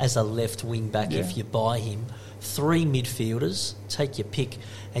 Kostic as a left wing back if you buy him, 3 midfielders, take your pick,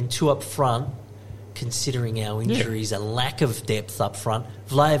 and 2 up front. Considering our injuries and lack of depth up front,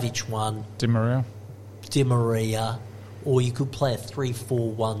 Vlahovic 1, Di Maria. Di Maria, or you could play a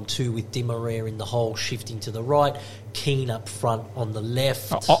 3-4-1-2 with Di Maria in the hole, shifting to the right, Keane up front on the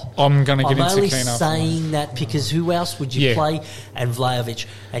left. I'm going to get I'm into only Keane after. saying that because who else would you Yeah. play? And Vlahovic,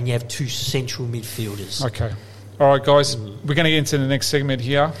 and you have 2 central midfielders. Okay. All right, guys. We're going to get into the next segment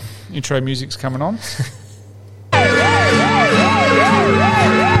here. Intro music's coming on.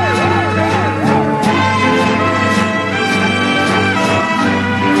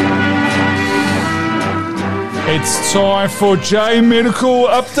 It's time for J Medical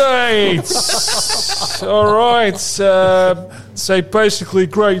updates. All right. So basically,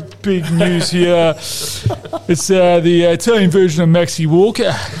 great big news here. It's the Italian version of Maxi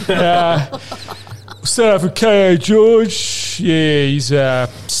Walker. Start off with KO George. Yeah, he's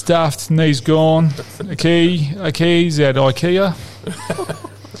stuffed, knees gone. He's at IKEA.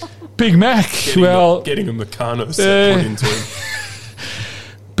 Big Mac. Getting a Meccano set put into him.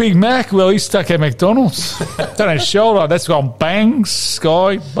 Big Mac, well, he's stuck at McDonald's. Done his shoulder. That's gone bang,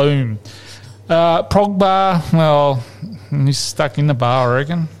 sky, boom. Pogba, well, he's stuck in the bar, I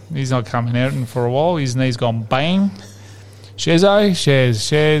reckon. He's not coming out for a while. His knee's gone bang.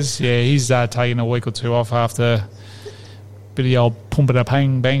 Shez, yeah, he's taking a week or 2 off after a bit of the old pump it up,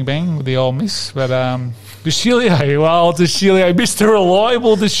 hang, bang, bang with the old miss. But Deschilio, well, Deschilio, Mr.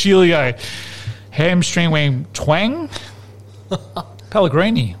 Reliable Deschilio. Hamstring went twang.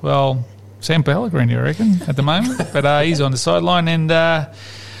 Pellegrini, well, Sam Pellegrini, I reckon, at the moment. But he's on the sideline. And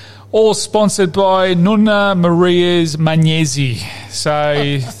all sponsored by Nuna Maria's Magnesi.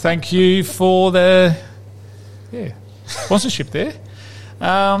 So thank you for the sponsorship there.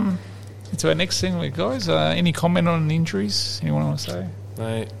 Into our next segment, guys. Any comment on injuries? Anyone want to say?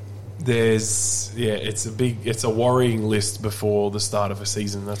 Mate, it's a worrying list before the start of a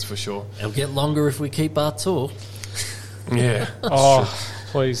season, that's for sure. It'll get longer if we keep our tour. Yeah. Oh,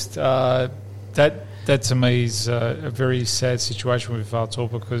 please. That to me is a very sad situation with Artur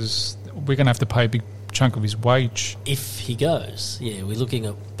because we're going to have to pay a big chunk of his wage. If he goes, yeah, we're looking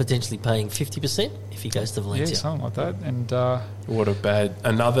at potentially paying 50% if he goes to Valencia. Yeah, something like that. And What a bad...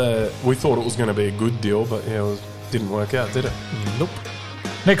 we thought it was going to be a good deal, but it didn't work out, did it? Nope.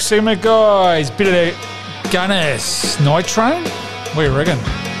 next segment, guys. Bit of the Gunners Night Train. What do you reckon?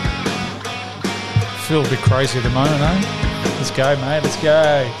 Feel a bit crazy at the moment, eh? Let's go, mate. Let's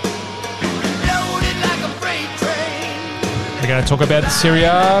go. We're going to talk about the Serie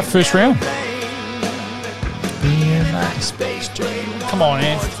A first round. Come on,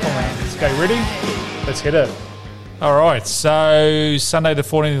 Anth. Come on. Let's go. Ready? Let's hit it. All right. So, Sunday the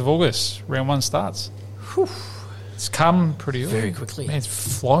 14th of August, round 1 starts. Whew. It's come pretty early. Very quickly. Man, it's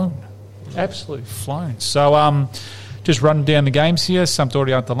flown. Absolutely flown. So, just running down the games here.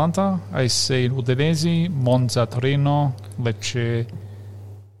 Sampdoria Atalanta, AC Udinese, Monza Torino, Lecce,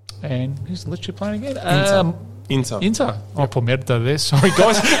 and who's Lecce playing again? Inter. Oh, put merda there. Sorry,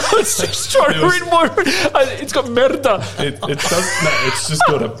 guys. I was just trying to read more. It's got merda. It does. No, it's just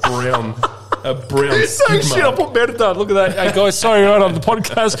got a brown stigma. No shit, I put merda. Look at that. Hey, guys, sorry, right on the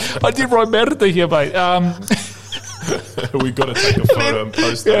podcast. I did write merda here, mate. We've got to take a photo and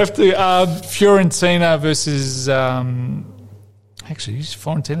post We it. have to. Fiorentina versus... actually, who's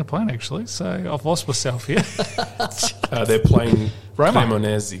Fiorentina playing, actually? So I've lost myself here. They're playing Roma.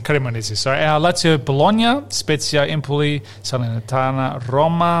 Cremonese. Sorry. Lazio, Bologna, Spezia, Empoli, Salernitana,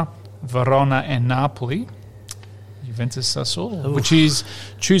 Roma, Verona, and Napoli. Juventus, Sassuolo, which is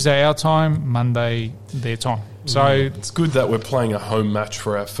Tuesday our time, Monday their time. So It's good that we're playing a home match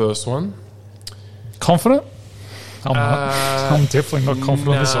for our first one. confident? I'm not. I'm definitely not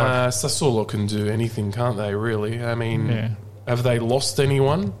confident this one. Sassuolo can do anything, can't they, really? I mean, Yeah. have they lost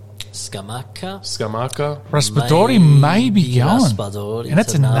anyone? Scamacca. Raspadori may be going. Raspadori And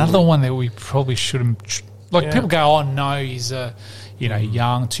that's to Napoli. another one that we probably shouldn't. People go, oh no, he's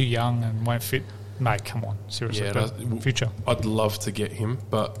young, too young, and won't fit. Mate, come on, seriously. Yeah, but future. I'd love to get him,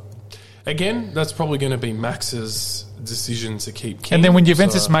 but again, that's probably going to be Max's decision to keep King. And then when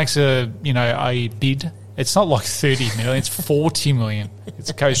Juventus so- makes a bid, it's not like 30 million; it's 40 million.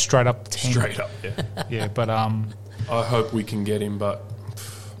 It goes straight up 10. straight up, yeah. Yeah, but I hope we can get him, but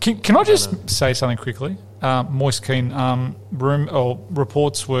Can I just say something quickly? Moise Kean,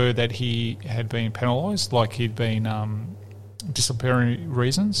 reports were that he had been penalised, like he'd been disciplinary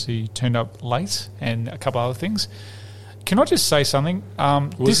reasons. He turned up late and a couple other things. Can I just say something?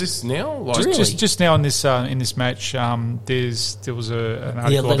 was this now? Like, Just now in this match, there was an The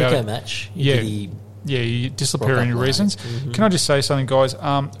article about Atletico it. match. Yeah, disciplinary Broke up reasons. lines. Can I just say something, guys?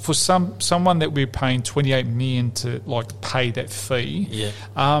 For someone that we're paying $28 million to pay that fee,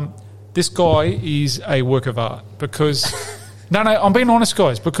 Yeah. this guy is a work of art because no, I'm being honest,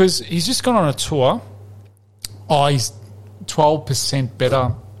 guys, because he's just gone on a tour. Oh, he's 12%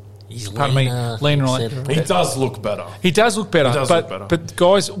 better. He's Pardon me, leaner on it. he does look better. He does look better, He does but look better. but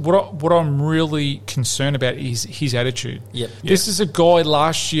guys, what I'm really concerned about is his attitude. Yep. This is a guy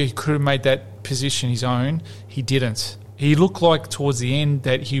last year who could have made that position his own. He didn't. He looked like towards the end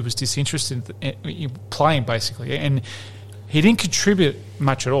that he was disinterested in playing, basically, and he didn't contribute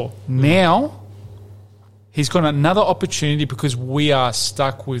much at all. Now he's got another opportunity because we are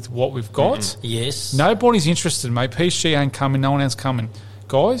stuck with what we've got. Yes. Nobody's interested, mate. PSG ain't coming. No one else coming.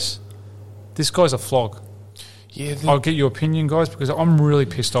 Guys, this guy's a flog. Yeah, I'll get your opinion, guys, because I'm really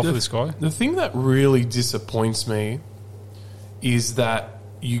pissed off with this guy. The thing that really disappoints me is that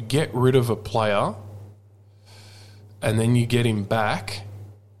you get rid of a player and then you get him back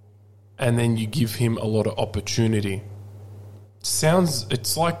and then you give him a lot of opportunity.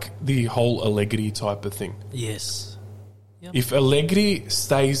 It's like the whole Allegri type of thing. Yes. If Allegri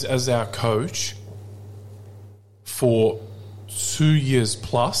stays as our coach for 2 years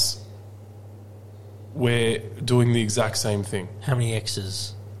plus, we're doing the exact same thing. How many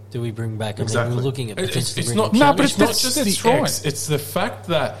X's do we bring back? I mean, Exactly. we're looking at potentially It's bringing not. No, but it's not that's- just that's the right. X. It's the fact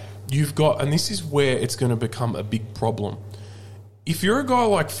that you've got, and this is where it's going to become a big problem. If you're a guy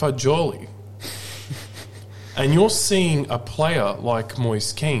like Fagioli, and you're seeing a player like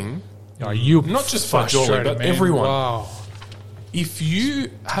Moise Kean, Oh, you Not just frustrated, Fagioli, but man. everyone. Wow. if you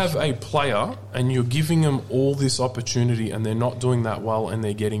have a player and you're giving them all this opportunity and they're not doing that well and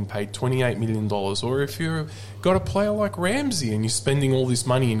they're getting paid $28 million, or if you've got a player like Ramsey and you're spending all this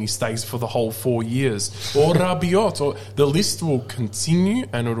money and he stays for the whole 4 years, or Rabiot, or the list will continue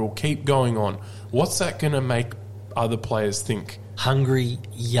and it will keep going on. What's that going to make other players think? Hungry,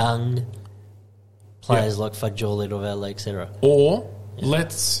 young players like Fagioli, Ravelli, etc. Or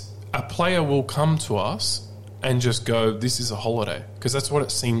a player will come to us and just go, this is a holiday. Because that's what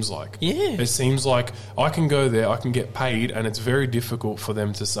it seems like. Yeah. It seems like I can go there, I can get paid, and it's very difficult for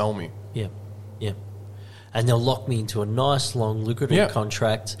them to sell me. Yeah, yeah. And they'll lock me into a nice, long, lucrative Yeah.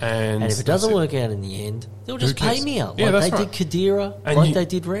 contract. And if it that's doesn't it. work out in the end, they'll just cares? pay me out. Yeah, Like that's they right. did Khedira, And like they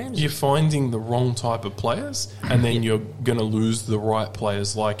did Ramsey. You're finding the wrong type of players, and then you're going to lose the right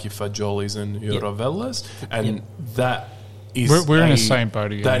players like your Fajolis and your Yep. Ravellas, and that is We're in the same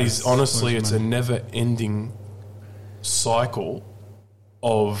boat again. That is honestly, Losing it's a money. never-ending cycle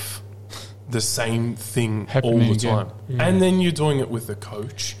of the same thing Happening all the again. time. And then you're doing it with the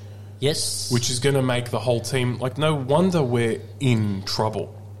coach, Yes. which is going to make the whole team, like, no wonder we're in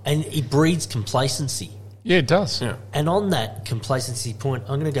trouble. And it breeds complacency. Yeah, it does. Yeah. And on that complacency point,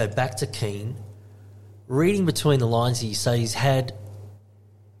 I'm going to go back to Keane. Reading between the lines, he say he's had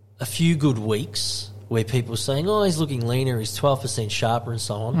a few good weeks where people are saying, oh, he's looking leaner, he's 12% sharper and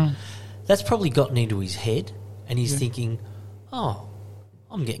so on. That's probably gotten into his head and he's thinking, oh,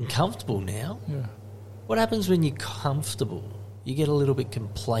 I'm getting comfortable now. Yeah. What happens when you're comfortable? You get a little bit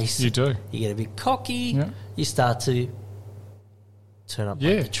complacent. You do. You get a bit cocky. Yeah. You start to turn up Yeah.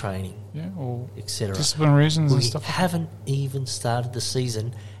 late to training, Yeah, or etc. disciplinary reasons and We stuff. haven't even started the season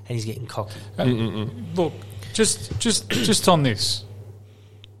and he's getting cocky. Look, just on this,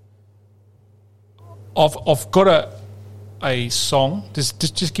 I've got a song.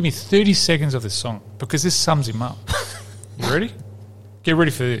 Just give me 30 seconds of this song because this sums him up. You ready? Get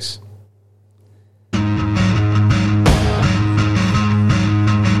ready for this.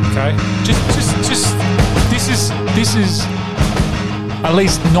 Okay, just this is at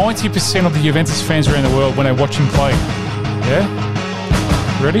least 90% of the Juventus fans around the world when they watch him play. Yeah,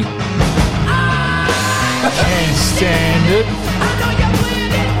 ready? Can't stand it.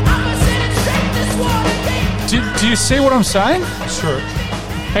 Do you see what I'm saying? Sure.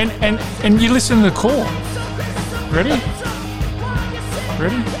 And you listen to the call. Ready?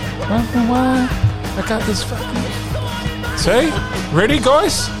 Ready? I got this fucking... See? Ready,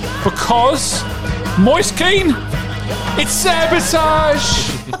 guys? Because Moise Keane, it's sabotage.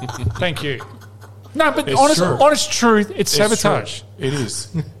 Thank you. No, but It's true. honest truth, it's It's sabotage. true. It is.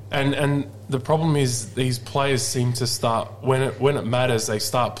 And the problem is these players seem to start when it matters. They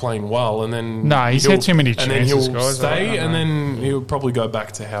start playing well, and then No, he's had too many and then chances, he'll guys. I stay, don't and know. then he'll probably go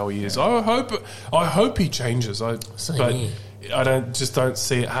back to how he is. I hope he changes. Same But here. I don't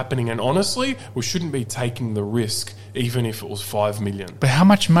see it happening. And honestly, we shouldn't be taking the risk, even if it was $5 million. But how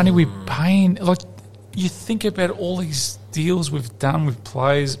much money we paying? Like, you think about all these deals we've done with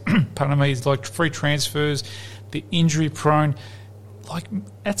players, pardon me, like free transfers, the injury prone. Like,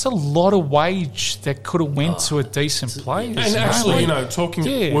 that's a lot of wage that could have went to a decent player. And actually, we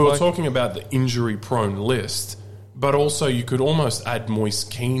were like- talking about the injury-prone list, but also you could almost add Moise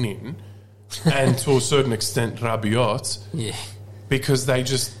Keane in, and to a certain extent Rabiot, Yeah. because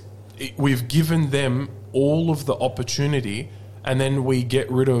we've given them all of the opportunity, and then we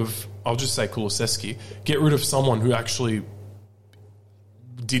get rid of, I'll just say Kulusevski, get rid of someone who actually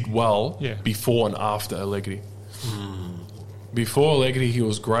did well Yeah. before and after Allegri. Before Allegri, he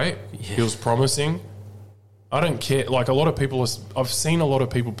was great. He was promising. I don't care. Like, a lot of people, I've seen a lot of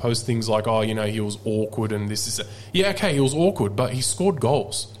people post things like, oh, he was awkward and this is... Yeah, okay, he was awkward, but he scored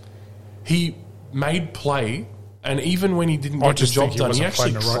goals. He made play, and even when he didn't get the just job think he done, he wasn't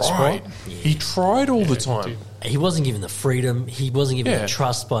actually playing the right tried. spot. He tried all the time. He wasn't given the freedom. He wasn't given Yeah. the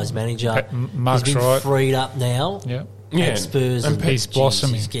trust by his manager. Mark's he's been right. freed up now. Yeah. Yeah. At Spurs. And he's geez,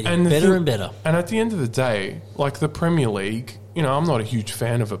 blossoming. He's getting And the better thing- and better. And at the end of the day, like the Premier League, I'm not a huge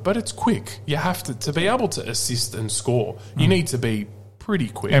fan of it, but it's quick. You have to be able to assist and score. You need to be pretty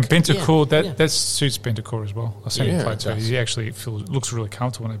quick. And Bentancur, Yeah. that suits Bentancur as well. I've seen Yeah, him play it too. does. He actually looks really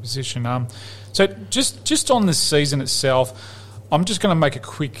comfortable in that position. So just on the season itself, I'm just going to make a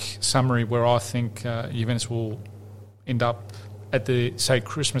quick summary where I think Juventus will end up at the, say,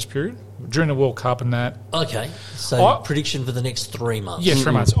 Christmas period, during the World Cup and that. Okay. So I- prediction for the next 3 months. Yeah,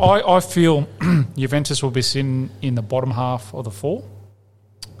 3 months. I feel Juventus will be sitting in the bottom half of the four.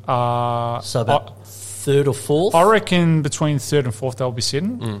 So about third or fourth. I reckon between third and fourth they'll be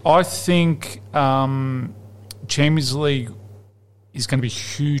sitting. I think Champions League is going to be a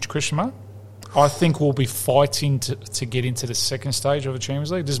huge question mark. I think we'll be fighting to get into the second stage of the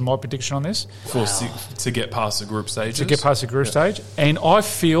Champions League. This is my prediction on this. to get past the group stages. To get past the group stage. And I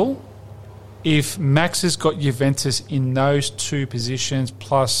feel if Max has got Juventus in those two positions,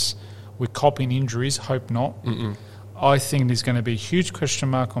 plus with copying injuries, hope not, I think there's going to be a huge question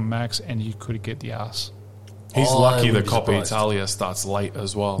mark on Max and you could get the arse. He's I lucky the wouldn't be Coppa surprised. Italia starts late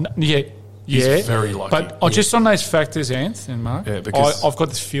as well. Yeah. He's very lucky. But just on those factors, Anth and Mark, Yeah, because- I've got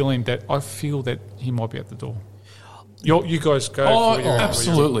this feeling that I feel that he might be at the door. You guys go. Oh, for your-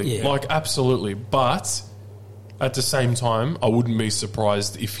 absolutely. Yeah. Absolutely. But at the same time, I wouldn't be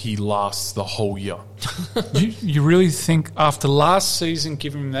surprised if he lasts the whole year. You really think after last season,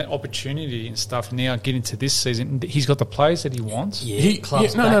 giving him that opportunity and stuff, now getting to this season, he's got the players that he wants? Yeah,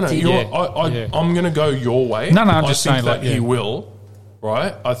 clubs no. backed him. Yeah. I'm going to go your way. No, I'm I just think saying, that like, yeah. he will,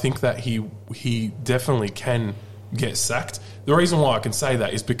 right? I think that he definitely can get sacked. The reason why I can say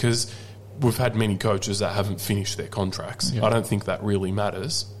that is because we've had many coaches that haven't finished their contracts. Yeah. I don't think that really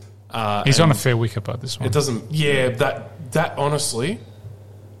matters. He's on a and fair wicket by this one. It doesn't. Yeah, that honestly,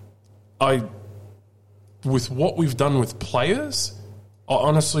 with what we've done with players, I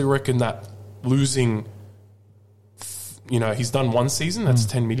honestly reckon that losing, he's done one season, that's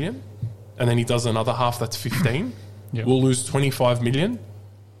 10 million, and then he does another half, that's 15. Yeah. We'll lose 25 million.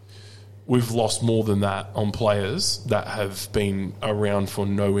 We've lost more than that on players that have been around for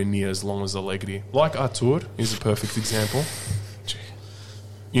nowhere near as long as Allegri. Like Artur is a perfect example.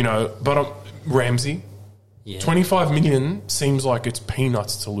 But Ramsey, Yeah. 25 million seems like it's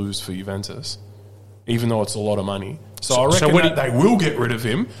peanuts to lose for Juventus, even though it's a lot of money. So I reckon that they will get rid of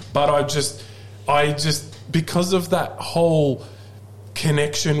him, but I just because of that whole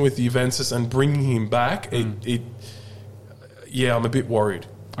connection with Juventus and bringing him back, I'm a bit worried.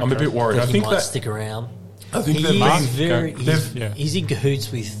 I'm a bit worried. That I think might that stick around. I think He that is very. Yeah. He's in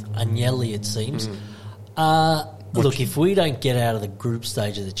cahoots with Agnelli, it seems. Look, if we don't get out of the group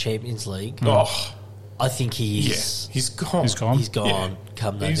stage of the Champions League, I think he's gone. He's gone? He's gone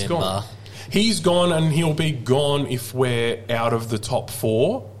come November. He's gone. He's gone, and he'll be gone if we're out of the top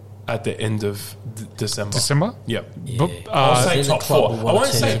 4 at the end of December. December? Yep. But, I'll say Then the top club 4. will I want won't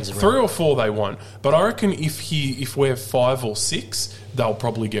to turn say things 3 around. or 4 they won't, but I reckon if we're 5 or 6, they'll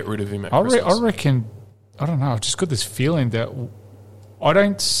probably get rid of him at Christmas. I reckon, I don't know, I've just got this feeling that I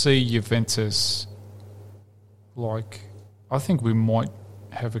don't see Juventus I think we might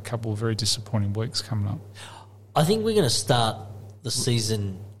have a couple of very disappointing weeks coming up. I think we're going to start the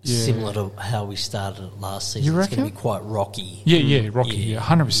season similar to how we started it last season. You It's going reckon? to be quite rocky. Yeah, Rocky, yeah,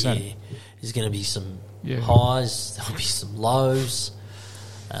 100%. Yeah. There's going to be some Yeah. highs, there'll be some lows.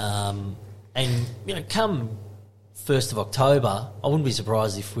 And, come 1st of October, I wouldn't be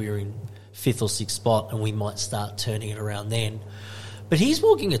surprised if we were in 5th or 6th spot and we might start turning it around then. But he's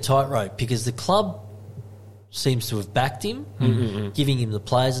walking a tightrope because the club seems to have backed him, giving him the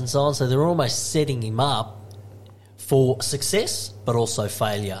players and so on. So they're almost setting him up for success, but also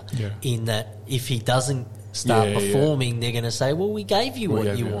failure. Yeah. In that, if he doesn't start performing, they're going to say, "Well, we gave you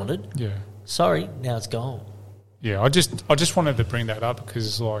what you wanted. Yeah. Sorry, now it's gone." Yeah, I just wanted to bring that up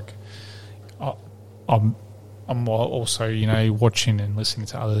because, I'm also, watching and listening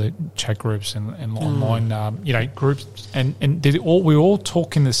to other chat groups and online, groups, and we're all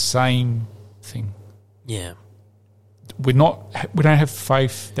talking the same thing. Yeah. We don't have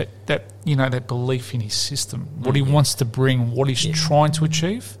faith that belief in his system, what he wants to bring, what he's trying to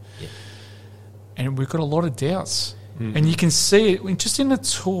achieve, and we've got a lot of doubts. And you can see it just in the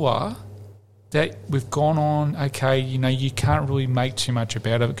tour that we've gone on. Okay, you can't really make too much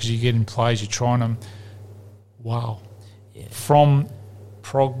about it because you're getting players, you're trying them. Wow, from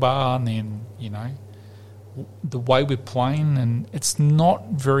Progba, and then the way we're playing, and it's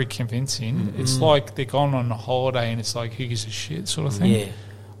not very convincing. It's like they're going on a holiday and it's like, who gives a shit sort of thing. Yeah.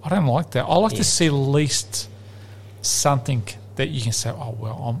 I don't like that. I like to see at least something that you can say, oh,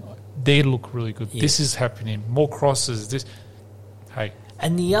 well, they look really good. Yeah. This is happening. More crosses. This. Hey.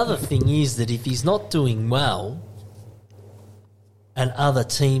 And the other thing is that if he's not doing well and other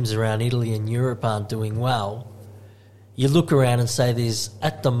teams around Italy and Europe aren't doing well, you look around and say there's,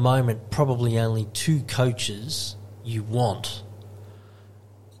 at the moment, probably only 2 coaches you want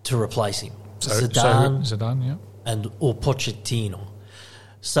to replace him. Zidane Zidane, yeah. or Pochettino.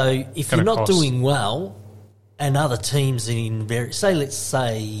 So if Gonna you're not cost. doing well and other teams let's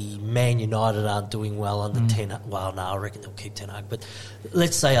say Man United aren't doing well under Ten Hag. Well, no, I reckon they'll keep Ten Hag. But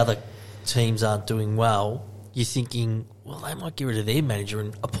let's say other teams aren't doing well, you're thinking, well, they might get rid of their manager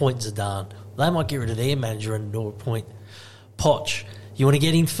and appoint Zidane. They might get rid of their manager and appoint Poch. You want to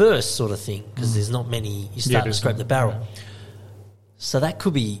get in first, sort of thing, because there's not many. You start to scrape the barrel. Yeah. So that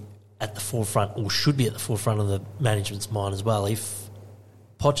could be at the forefront, or should be at the forefront of the management's mind as well. If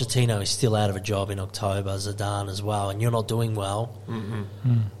Pochettino is still out of a job in October, Zidane as well, and you're not doing well,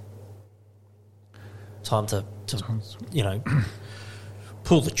 time to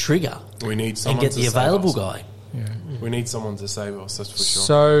pull the trigger We need and someone get to the save available us. guy. Yeah. We need someone to save us, that's for sure.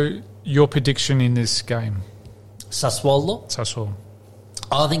 So, your prediction in this game, Sassuolo, Sassuolo?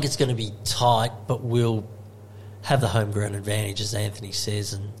 I think it's going to be tight, but we'll have the home ground advantage, as Anthony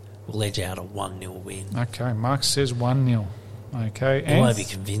says, and we'll edge out a 1-0 win. Okay, Mark says 1-0. Okay, It won't and be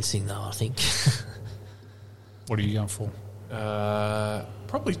convincing, though, I think. what are you going for?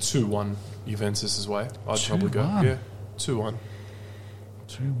 Probably 2-1 Juventus' way. I'd probably go. 2-1. Yeah, 2-1.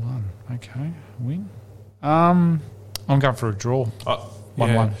 2-1. Okay, win. I'm going for a draw.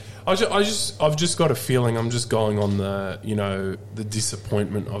 1-1. I've just got a feeling. I'm just going on the the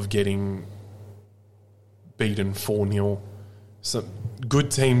disappointment of getting beaten 4-0. So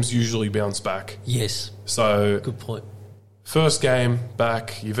good teams usually bounce back. Yes. So Good point. first game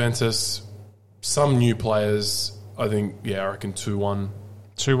back, Juventus, some new players. I think, I reckon 2-1.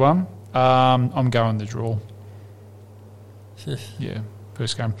 2-1. I'm going the draw. Yeah,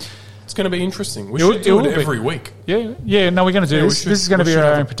 first game. It's going to be interesting. We It will- should do it it will be. every week. Yeah. No, we're going to do Yeah, we this. should- This is going to we be should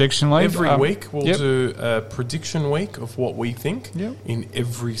our have own prediction league. Every week we'll yep. do a prediction week of what we think Yep. in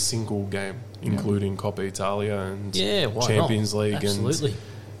every single game, including Coppa Italia and Yeah, why Champions not? League. Absolutely.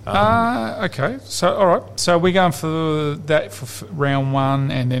 Okay. So, all right. So we're going for that for round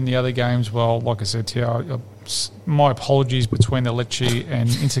one, and then the other games. Well, like I said to you, my apologies between the Lecce and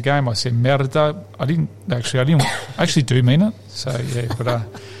Inter game. I said merda. I didn't actually do mean it. So yeah,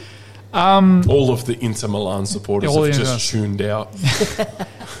 but all of the Inter Milan supporters All have the just tuned out.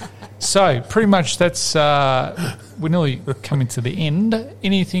 so pretty much that's we're nearly coming to the end.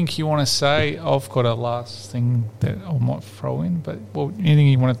 Anything you want to say? I've got a last thing that I might throw in, but anything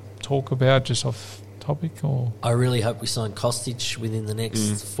you want to talk about just off topic or? I really hope we sign Kostic within the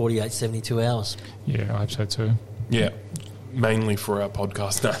next 48, 72 hours. Yeah, I hope so too. Yeah, mainly for our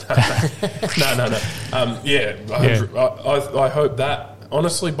podcast. No. I hope that,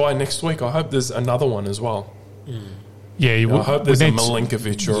 honestly, by next week, I hope there's another one as well. Yeah, you I hope there's a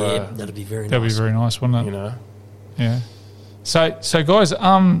Milinkovic or Yeah, that'd be very That'd nice. be very nice, wouldn't it? you know. Yeah. So guys,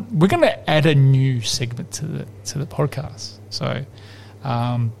 we're going to add a new segment to the podcast. So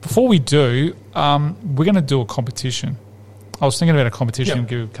before we do, we're going to do a competition. I was thinking about a competition, Yep.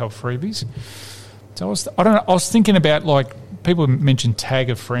 give a couple of freebies. So I was thinking about, like, people mentioned tag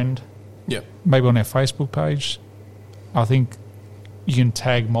a friend, Yeah. maybe on our Facebook page. I think you can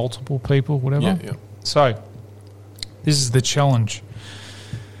tag multiple people, whatever. Yeah. So this is the challenge.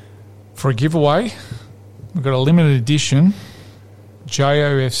 For a giveaway, we've got a limited edition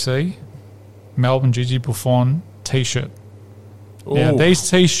JOFC Melbourne Gigi Buffon T-shirt. Now, Ooh. these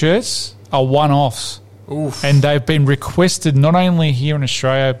T-shirts are one-offs. Oof. And they've been requested not only here in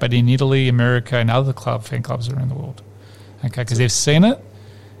Australia, but in Italy, America, and other fan clubs around the world. Okay, because they've seen it.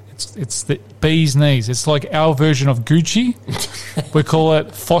 It's the bee's knees. It's like our version of Gucci. We call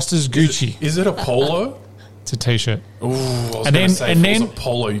it Foster's Gucci. Is it a polo? It's a T-shirt. Ooh, I was And going then- to say, and if it then- was a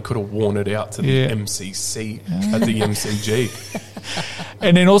polo, you could have worn it out to the Yeah. MCC at the MCG.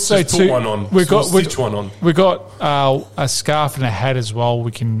 And then also Just put one on. Stitch one on. we got a scarf and a hat as well.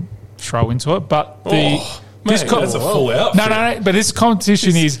 We can throw into it, but Mate, that's a full outfit. No. But this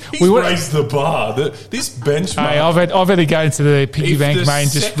competition is He's raised the bar. This benchmark. Hey, I've had to go into the piggy If bank, the mate,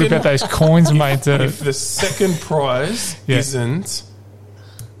 and just rip second- out those coins, mate. If the second prize Yeah. isn't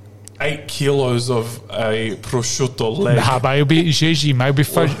 8 kilos of a prosciutto leg, Nah, mate, it'll be Gigi, mate. It'll be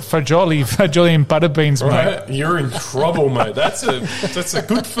fagioli and butter beans, mate. right, you're in trouble, mate. That's a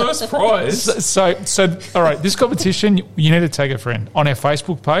good first prize. So, all right, this competition, you need to tag a friend on our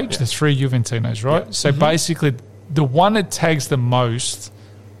Facebook page, the 3 Juventinos, right? Yeah. So basically, the one that tags the most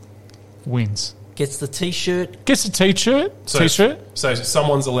wins. Gets the T-shirt. Gets a T-shirt. So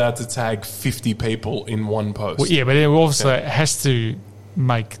someone's allowed to tag 50 people in one post. Well, yeah, but it also has to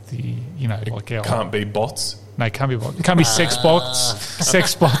make the, like our... Can't be bots. No, it can't be bots. It can't be sex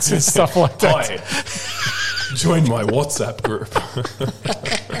bots and stuff like that. Hi. Join my WhatsApp group.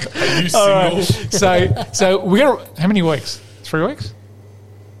 Are you All single? right. So we're going to... How many weeks? 3 weeks?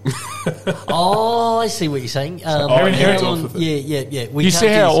 Oh, I see what you're saying. Aaron, hands off with it. Yeah. We You can't see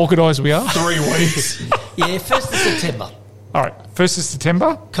do how this. organised we are? 3 weeks. Yeah, 1st of September. All right, 1st of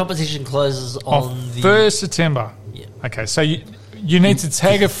September. Competition closes on the... 1st September. Yeah. Okay, so you need to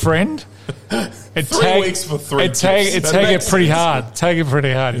tag a friend. And 3 weeks for 3 and tag gifts. That it makes pretty sense. hard. Tag it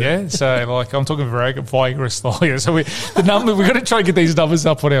pretty hard, yeah? So, like, I'm talking Viagra style here. So, we've got to try and get these numbers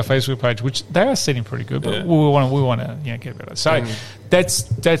up on our Facebook page, which they are setting pretty good, but Yeah. we want to get better. So,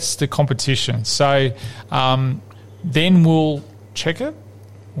 that's the competition. So, then we'll check it.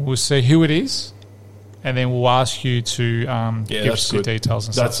 We'll see who it is. And then we'll ask you to give that's us your good. details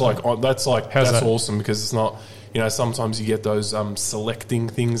and That's stuff. that's How's that? awesome because it's not. Sometimes you get those selecting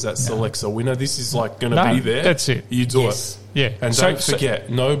things that selects a winner. This is like going to No, be there. that's it. You do Yes. it. Yeah. And So- don't forget,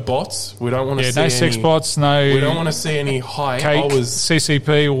 no bots. We don't want to see no sex any, bots, no... We don't want to see any hi. Cake, I was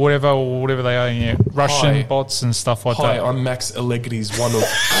CCP or whatever they are, yeah, Russian Hi. bots and stuff like hi. that. I'm Max Allegri's one of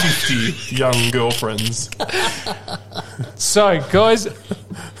 50 young girlfriends So, guys,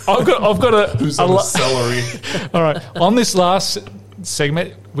 I've got a who's on a celery. all right. On this last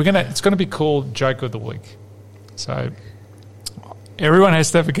segment, it's gonna be called Joke of the Week. So, everyone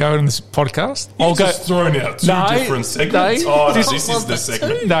has to have a go in this podcast. You've just thrown out two No, different segments. no, No, this- this is the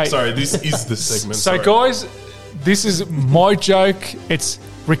segment. No. Sorry, this is the segment. So, sorry. guys, this is my joke. It's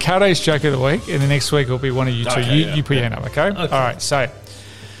Ricardo's joke of the week, and the next week will be one of you two. Okay, You put your hand up, okay? All right.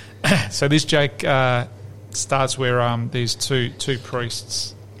 So this joke starts where these two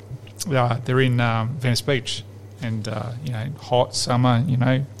priests. They're in Venice Beach, and hot summer.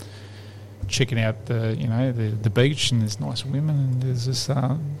 Checking out the beach, and there's nice women, and there's this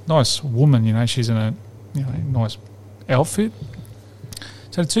nice woman. She's in a nice outfit.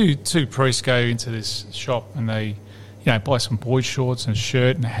 So the two priests go into this shop, and they buy some boy shorts and a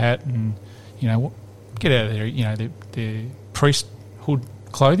shirt and a hat, and get out of there. Their priesthood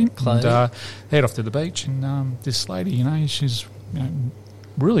clothing. And they head off to the beach, and this lady, she's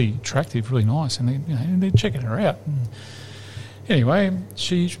really attractive, really nice, and they're checking her out. And anyway,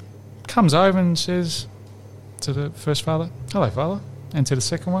 she comes over and says to the first father, "Hello, Father," and to the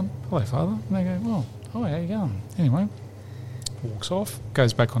second one, "Hello, Father." And they go, "Well, hi, how you going?" Anyway, walks off,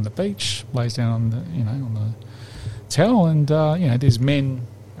 goes back on the beach, lays down on the on the towel, and there's men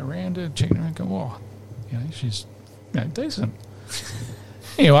around her checking her out, and go, "Oh, she's decent."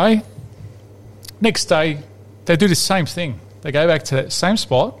 Anyway, next day they do the same thing. They go back to that same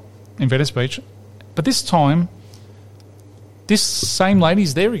spot in Venice Beach, but this time this same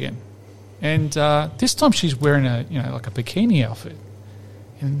lady's there again. And this time she's wearing a like a bikini outfit,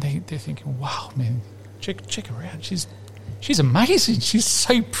 and they're thinking, "Wow, man, check her out. She's amazing. She's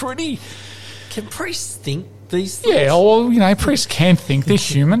so pretty." Can priests think these things? Yeah, well, priests can think. They're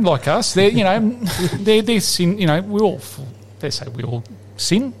human like us. They're they're sin. We all they say we all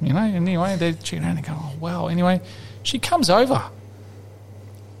sin. And anyway, they're checking out and go, "Oh wow." Anyway, she comes over,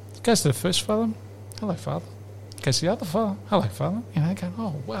 goes to the first father, "Hello, Father." Goes to the other father, "Hello, Father." They go,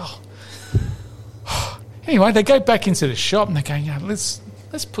 "Oh wow." Anyway, they go back into the shop and they go, let's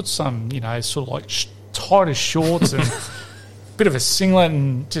put some, sort of like tighter shorts and a bit of a singlet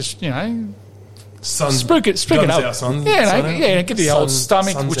and just, spook it up. Get the old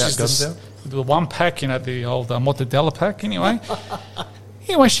stomach, which is the one pack, the old mortadella pack. Anyway,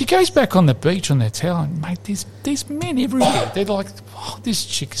 she goes back on the beach on their towel and, mate, there's men everywhere. They're like, "Oh, this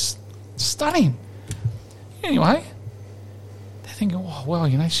chick's stunning." Anyway, they're thinking, "Oh, well,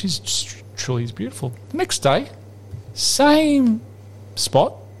 she's just truly is beautiful." The next day, same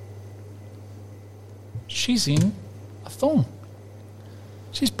spot, she's in a thong.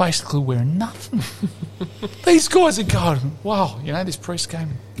 She's basically wearing nothing. These guys are going, "Wow, this priest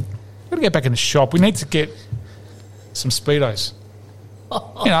came. We've got to get back in the shop. We need to get some Speedos."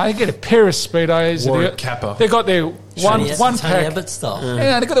 They get a pair of Speedos. Warwick Kappa. They got their one pack. Abbott style.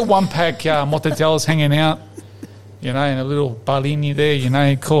 They got the one pack mortadellas hanging out. And a little balini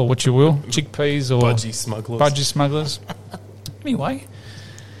there, call it what you will, chickpeas or budgie smugglers. Anyway,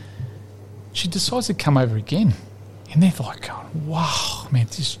 she decides to come over again, and they're like going, "Wow, man,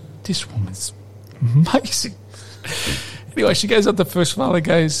 this woman's amazing." Anyway, she goes up to the first father,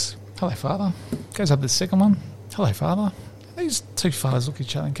 goes, "Hello, Father." Goes up to the second one, "Hello, Father." These two fathers look at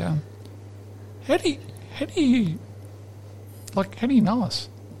each other and go, How do you know us?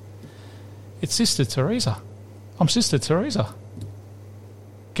 It's Sister Teresa. I'm Sister Teresa.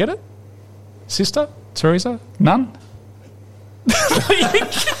 Get it? Sister Teresa? Nun? You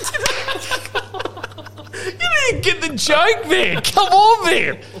didn't get the joke there. Come on,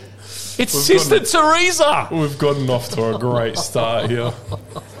 man. It's Sister Teresa. We've gotten off to a great start here.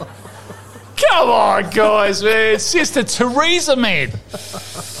 Come on, guys, man. Sister Teresa, man.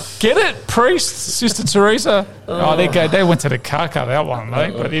 Get it? Priest, Sister Teresa. Oh, they go. They went to the caca, that one,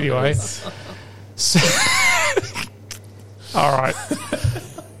 mate. But anyway. All right.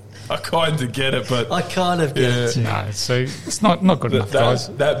 I kind of get it, but I kind of get it too. No, see, it's not good enough, guys.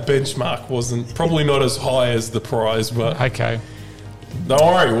 That benchmark wasn't probably not as high as the prize, but Okay. don't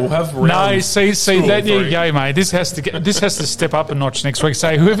worry, we'll have round No, see, two or there you three. go, mate. This has to step up a notch next week.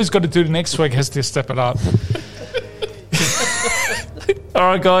 So whoever's got to do the next week has to step it up. All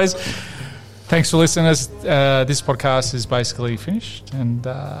right, guys. Thanks for listening. This podcast is basically finished, and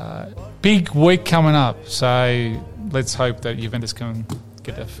big week coming up. So let's hope that Juventus can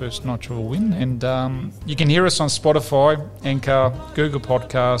get their first notch of a win. And you can hear us on Spotify, Anchor, Google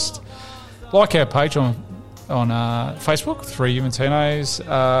Podcast. Like our page on Facebook, 3 Juventinos.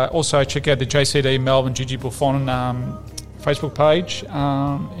 Also, check out the JCD Melbourne Gigi Buffon Facebook page.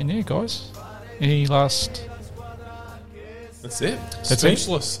 And yeah, guys, any last... That's it. That's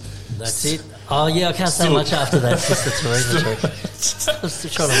Speechless. That's it. Oh, yeah, I can't say much after that, Sister Teresa joke. I'm still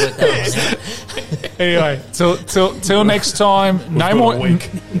trying to work that one out. Anyway, till next time. No got more. a week.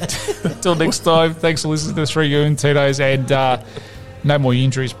 Till next time. Thanks for listening to the 3 Juventinos, and no more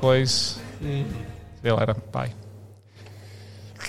injuries, please. See you later. Bye.